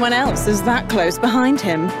how anyone else is that close behind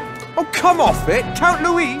him. Oh, come off it, Count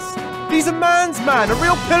Luis. He's a man's man, a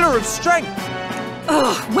real pillar of strength.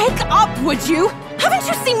 Ugh, wake up, would you? Haven't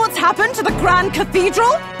you seen what's happened to the Gran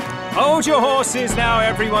Cathedral? Hold your horses now,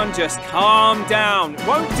 everyone. Just calm down. It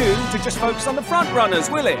won't do to just focus on the front runners,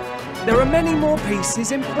 will it? There are many more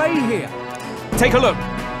pieces in play here. Take a look.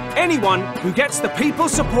 Anyone who gets the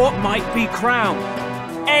people's support might be crowned.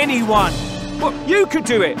 Anyone. Well, you could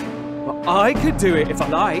do it. Well, I could do it if I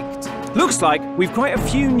liked. Looks like we've quite a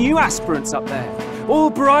few new aspirants up there. All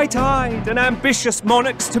bright-eyed and ambitious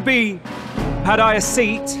monarchs to be. Had I a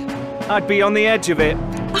seat, I'd be on the edge of it.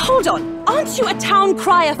 Hold on, aren't you a town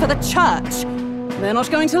crier for the church? They're not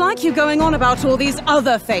going to like you going on about all these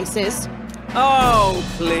other faces. Oh,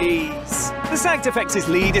 please. The Sanctifex's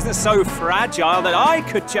lead isn't so fragile that I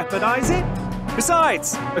could jeopardize it.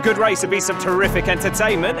 Besides, a good race would be some terrific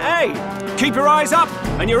entertainment, eh? Keep your eyes up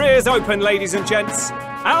and your ears open, ladies and gents.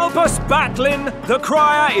 Albus Batlin, the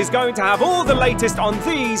crier, is going to have all the latest on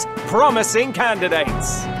these promising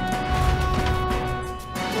candidates.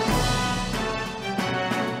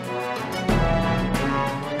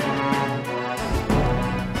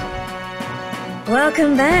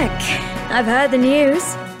 Welcome back. I've heard the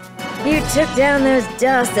news. You took down those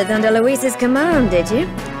dastards under Luis's command, did you?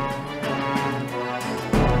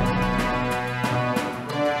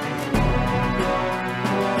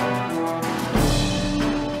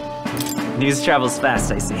 News travels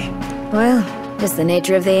fast, I see. Well, just the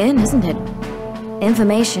nature of the inn, isn't it?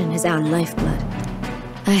 Information is our lifeblood.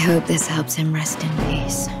 I hope this helps him rest in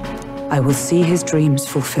peace. I will see his dreams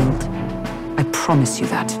fulfilled. I promise you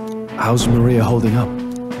that. How's Maria holding up?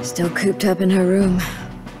 Still cooped up in her room.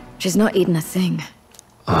 She's not eaten a thing.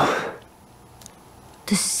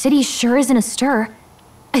 The city sure isn't astir.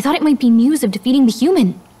 I thought it might be news of defeating the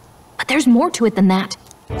human. But there's more to it than that.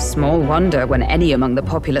 Small wonder when any among the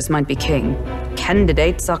populace might be king.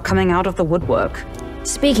 Candidates are coming out of the woodwork.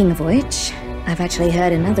 Speaking of which, I've actually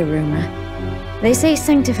heard another rumor. They say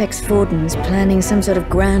Sanctifex Forden's planning some sort of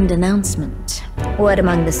grand announcement. Word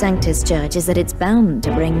among the Sanctus Church is that it's bound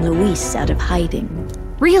to bring Luis out of hiding.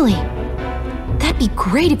 Really? That'd be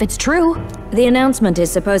great if it's true. The announcement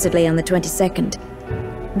is supposedly on the 22nd.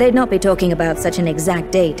 They'd not be talking about such an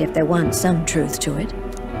exact date if there weren't some truth to it.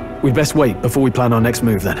 We'd best wait before we plan our next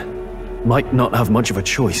move, then. Might not have much of a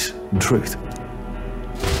choice, in truth.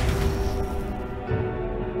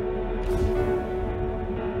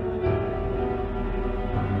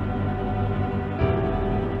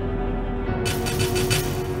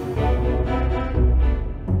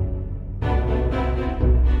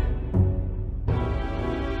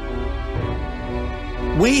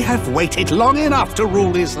 We have waited long enough to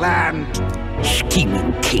rule this land.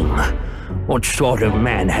 Scheming king. What sort of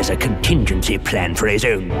man has a contingency plan for his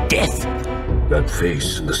own death? That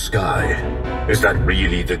face in the sky, is that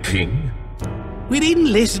really the king? We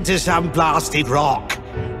didn't listen to some blasted rock.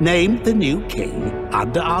 Name the new king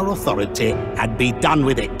under our authority and be done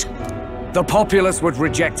with it. The populace would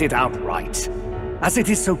reject it outright. As it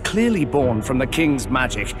is so clearly born from the king's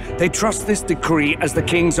magic, they trust this decree as the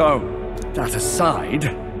king's own. That aside,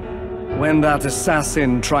 when that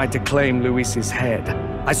assassin tried to claim Luis's head,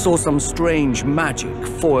 I saw some strange magic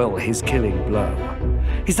foil his killing blow.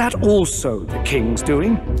 Is that also the king's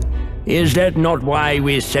doing? Is that not why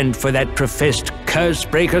we sent for that professed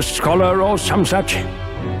curse-breaker scholar or some such?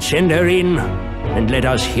 Send her in, and let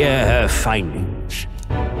us hear her findings.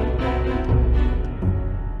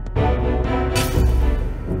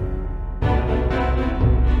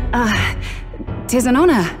 'Tis an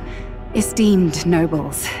honor, esteemed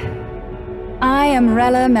nobles. I am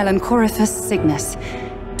Rella Melanchorophus Cygnus,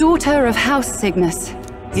 daughter of House Cygnus.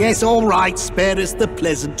 Yes, all right, spare us the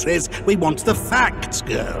pleasantries. We want the facts,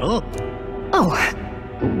 girl. Oh,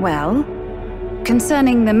 well,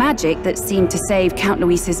 concerning the magic that seemed to save Count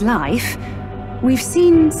Luis's life, we've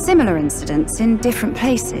seen similar incidents in different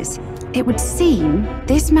places. It would seem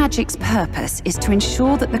this magic's purpose is to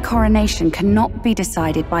ensure that the coronation cannot be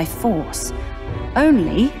decided by force,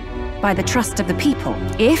 only by the trust of the people.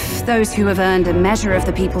 If those who have earned a measure of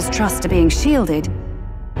the people's trust are being shielded,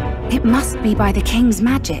 it must be by the king's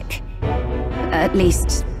magic. At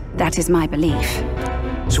least, that is my belief.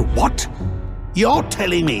 So what? You're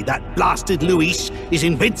telling me that blasted Luis is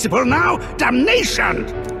invincible now? Damnation!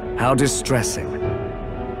 How distressing.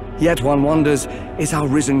 Yet one wonders, is our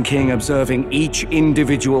risen king observing each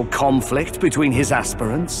individual conflict between his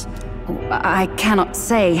aspirants? I cannot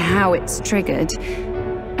say how it's triggered.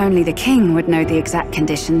 Only the king would know the exact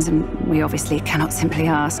conditions, and we obviously cannot simply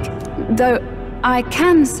ask. Though, I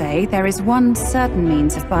can say there is one certain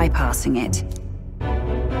means of bypassing it.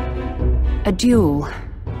 A duel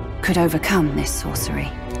could overcome this sorcery.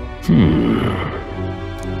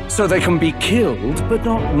 So they can be killed, but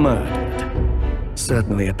not murdered.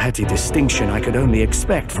 Certainly a petty distinction I could only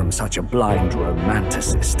expect from such a blind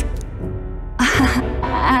romanticist.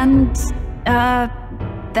 And,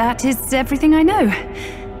 that is everything I know.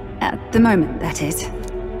 At the moment, that is.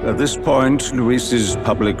 At this point, Luis's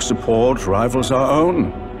public support rivals our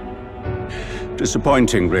own.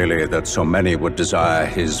 Disappointing, really, that so many would desire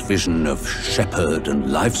his vision of shepherd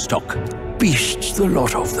and livestock. Beasts, the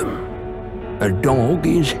lot of them. A dog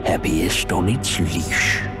is happiest on its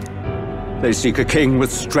leash. They seek a king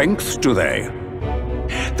with strength, do they?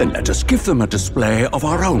 Then let us give them a display of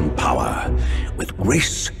our own power, with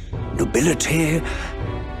grace, nobility,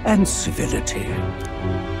 and civility.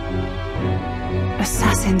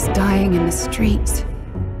 Assassins dying in the streets.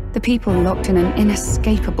 The people locked in an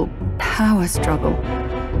inescapable power struggle.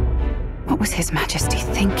 What was His Majesty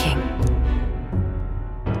thinking?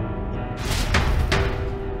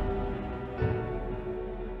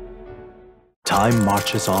 Time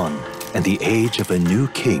marches on, and the age of a new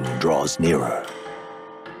king draws nearer.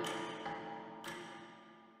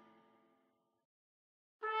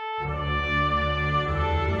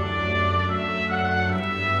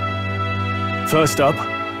 First up,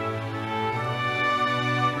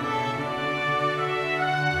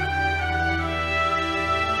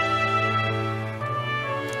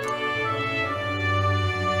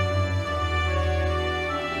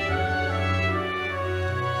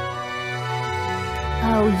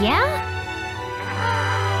 Oh, yeah?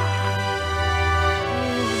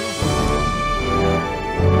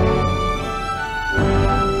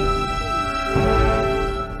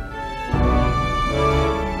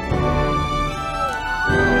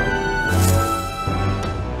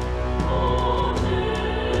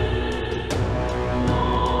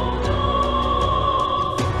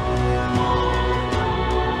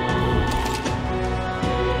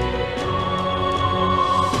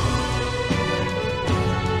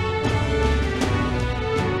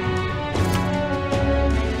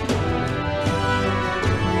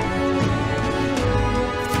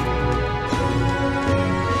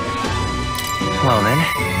 Well then.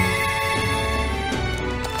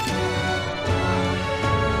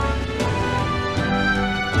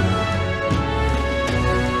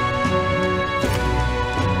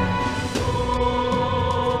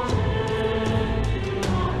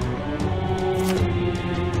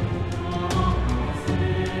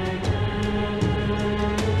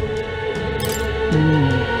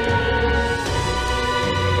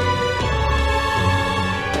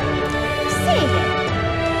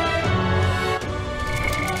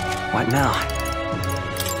 What now?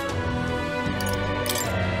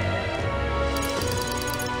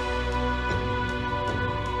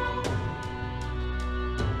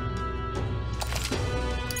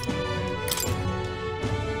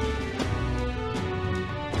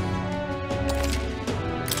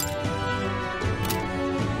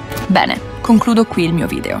 Bene, concludo qui il mio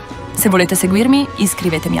video. Se volete seguirmi,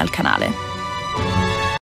 iscrivetevi al canale.